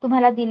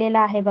तुम्हाला दिलेला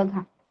आहे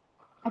बघा.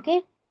 Okay.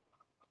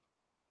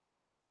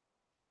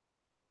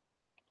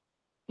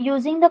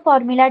 Using the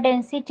formula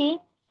density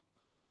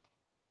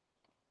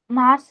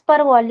mass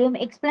per volume,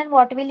 explain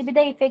what will be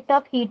the effect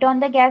of heat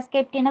on the gas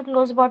kept in a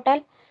closed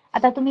bottle.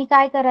 आता तुम्ही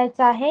काय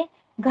करायचं आहे,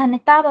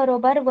 घनता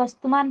बरोबर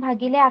वस्तुमान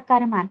भागिले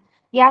आकारमान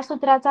या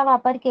सूत्राचा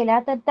वापर केला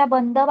तर त्या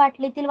बंद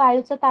बाटलीतील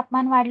वायूचं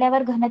तापमान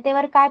वाढल्यावर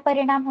घनतेवर काय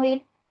परिणाम होईल,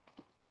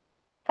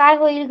 काय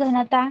होईल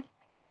घनता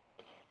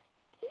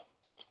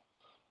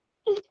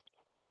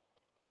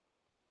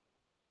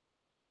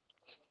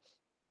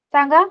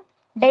सांगा.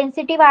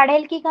 डेन्सिटी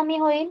वाढेल की कमी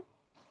होईल.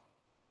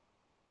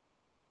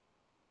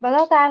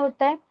 बघा काय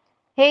होतंय,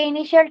 हे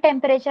इनिशियल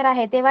टेम्परेचर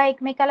आहे, तेव्हा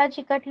एकमेकाला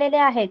चिकटलेले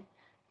आहेत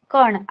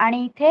कण,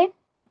 आणि इथे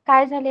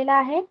काय झालेलं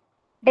आहे,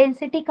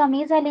 डेन्सिटी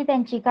कमी झाली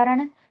त्यांची,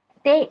 कारण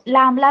ते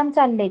लांब लांब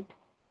चाललेत.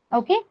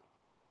 Okay.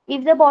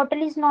 If the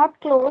bottle is not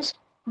closed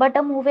but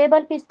a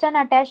movable piston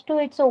attached to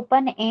its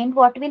open end,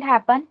 what will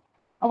happen,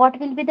 what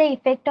will be the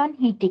effect on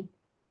heating.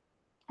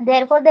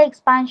 Therefore the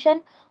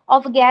expansion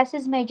of gas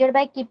is measured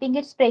by keeping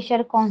its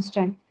pressure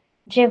constant.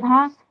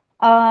 जेव्हा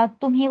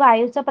तुम्ही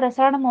वायूचं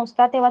प्रसारण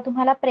मोजता तेव्हा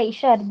तुम्हाला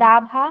pressure,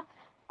 दाब हा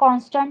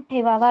constant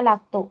ठेवावा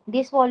लागतो.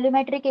 दिस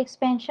व्हॉल्युमेट्रिक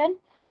expansion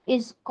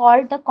is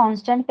called the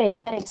constant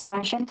pressure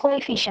expansion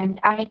coefficient,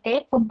 आणि ते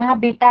पुन्हा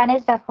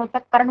बीटानेच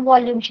दाखवतात कारण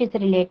व्हॉल्यूमशीच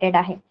रिलेटेड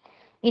आहे.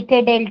 इथे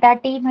डेल्टा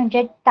टी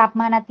म्हणजे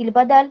तापमानातील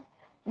बदल,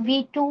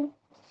 V2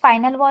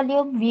 final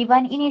volume,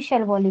 V1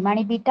 initial volume,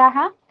 आणि बीटा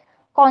हा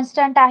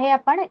कॉन्स्टंट आहे,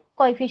 आपण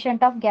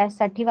कोएफिशियंट ऑफ गॅस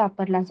साठी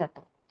वापरला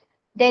जातो.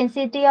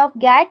 Density of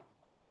gas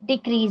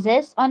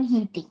decreases on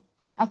heating.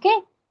 Okay.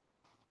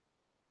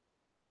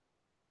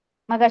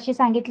 मग अशी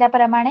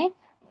सांगितल्याप्रमाणे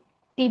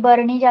ती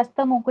बरणी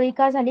जास्त मोकळी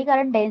का झाली,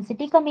 कारण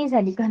डेन्सिटी कमी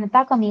झाली,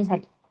 घनता कमी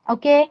झाली.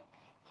 Okay.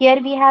 Here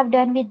we have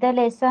done with the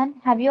lesson.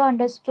 Have you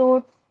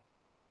understood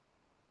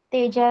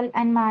Tejal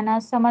and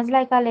मानस,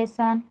 समजलाय का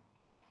लेसन.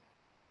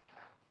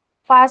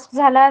 फास्ट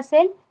झाला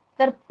असेल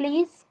तर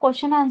प्लीज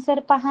क्वेश्चन आन्सर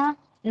पहा,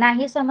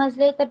 नाही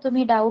समजले तर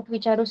तुम्ही डाऊट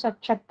विचारू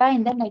शकता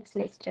in the next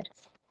lecture.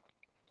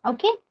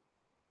 Okay.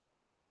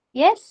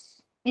 Yes,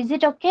 is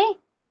it okay.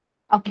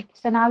 Okay,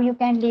 so now you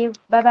can leave.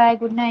 Bye bye.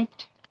 Good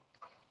night.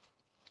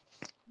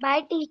 Bye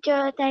teacher.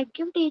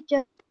 Thank you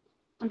teacher.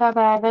 Bye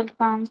bye.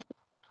 Welcome.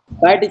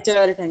 Bye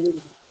teacher, thank you.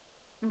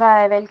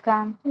 Bye.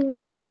 Welcome.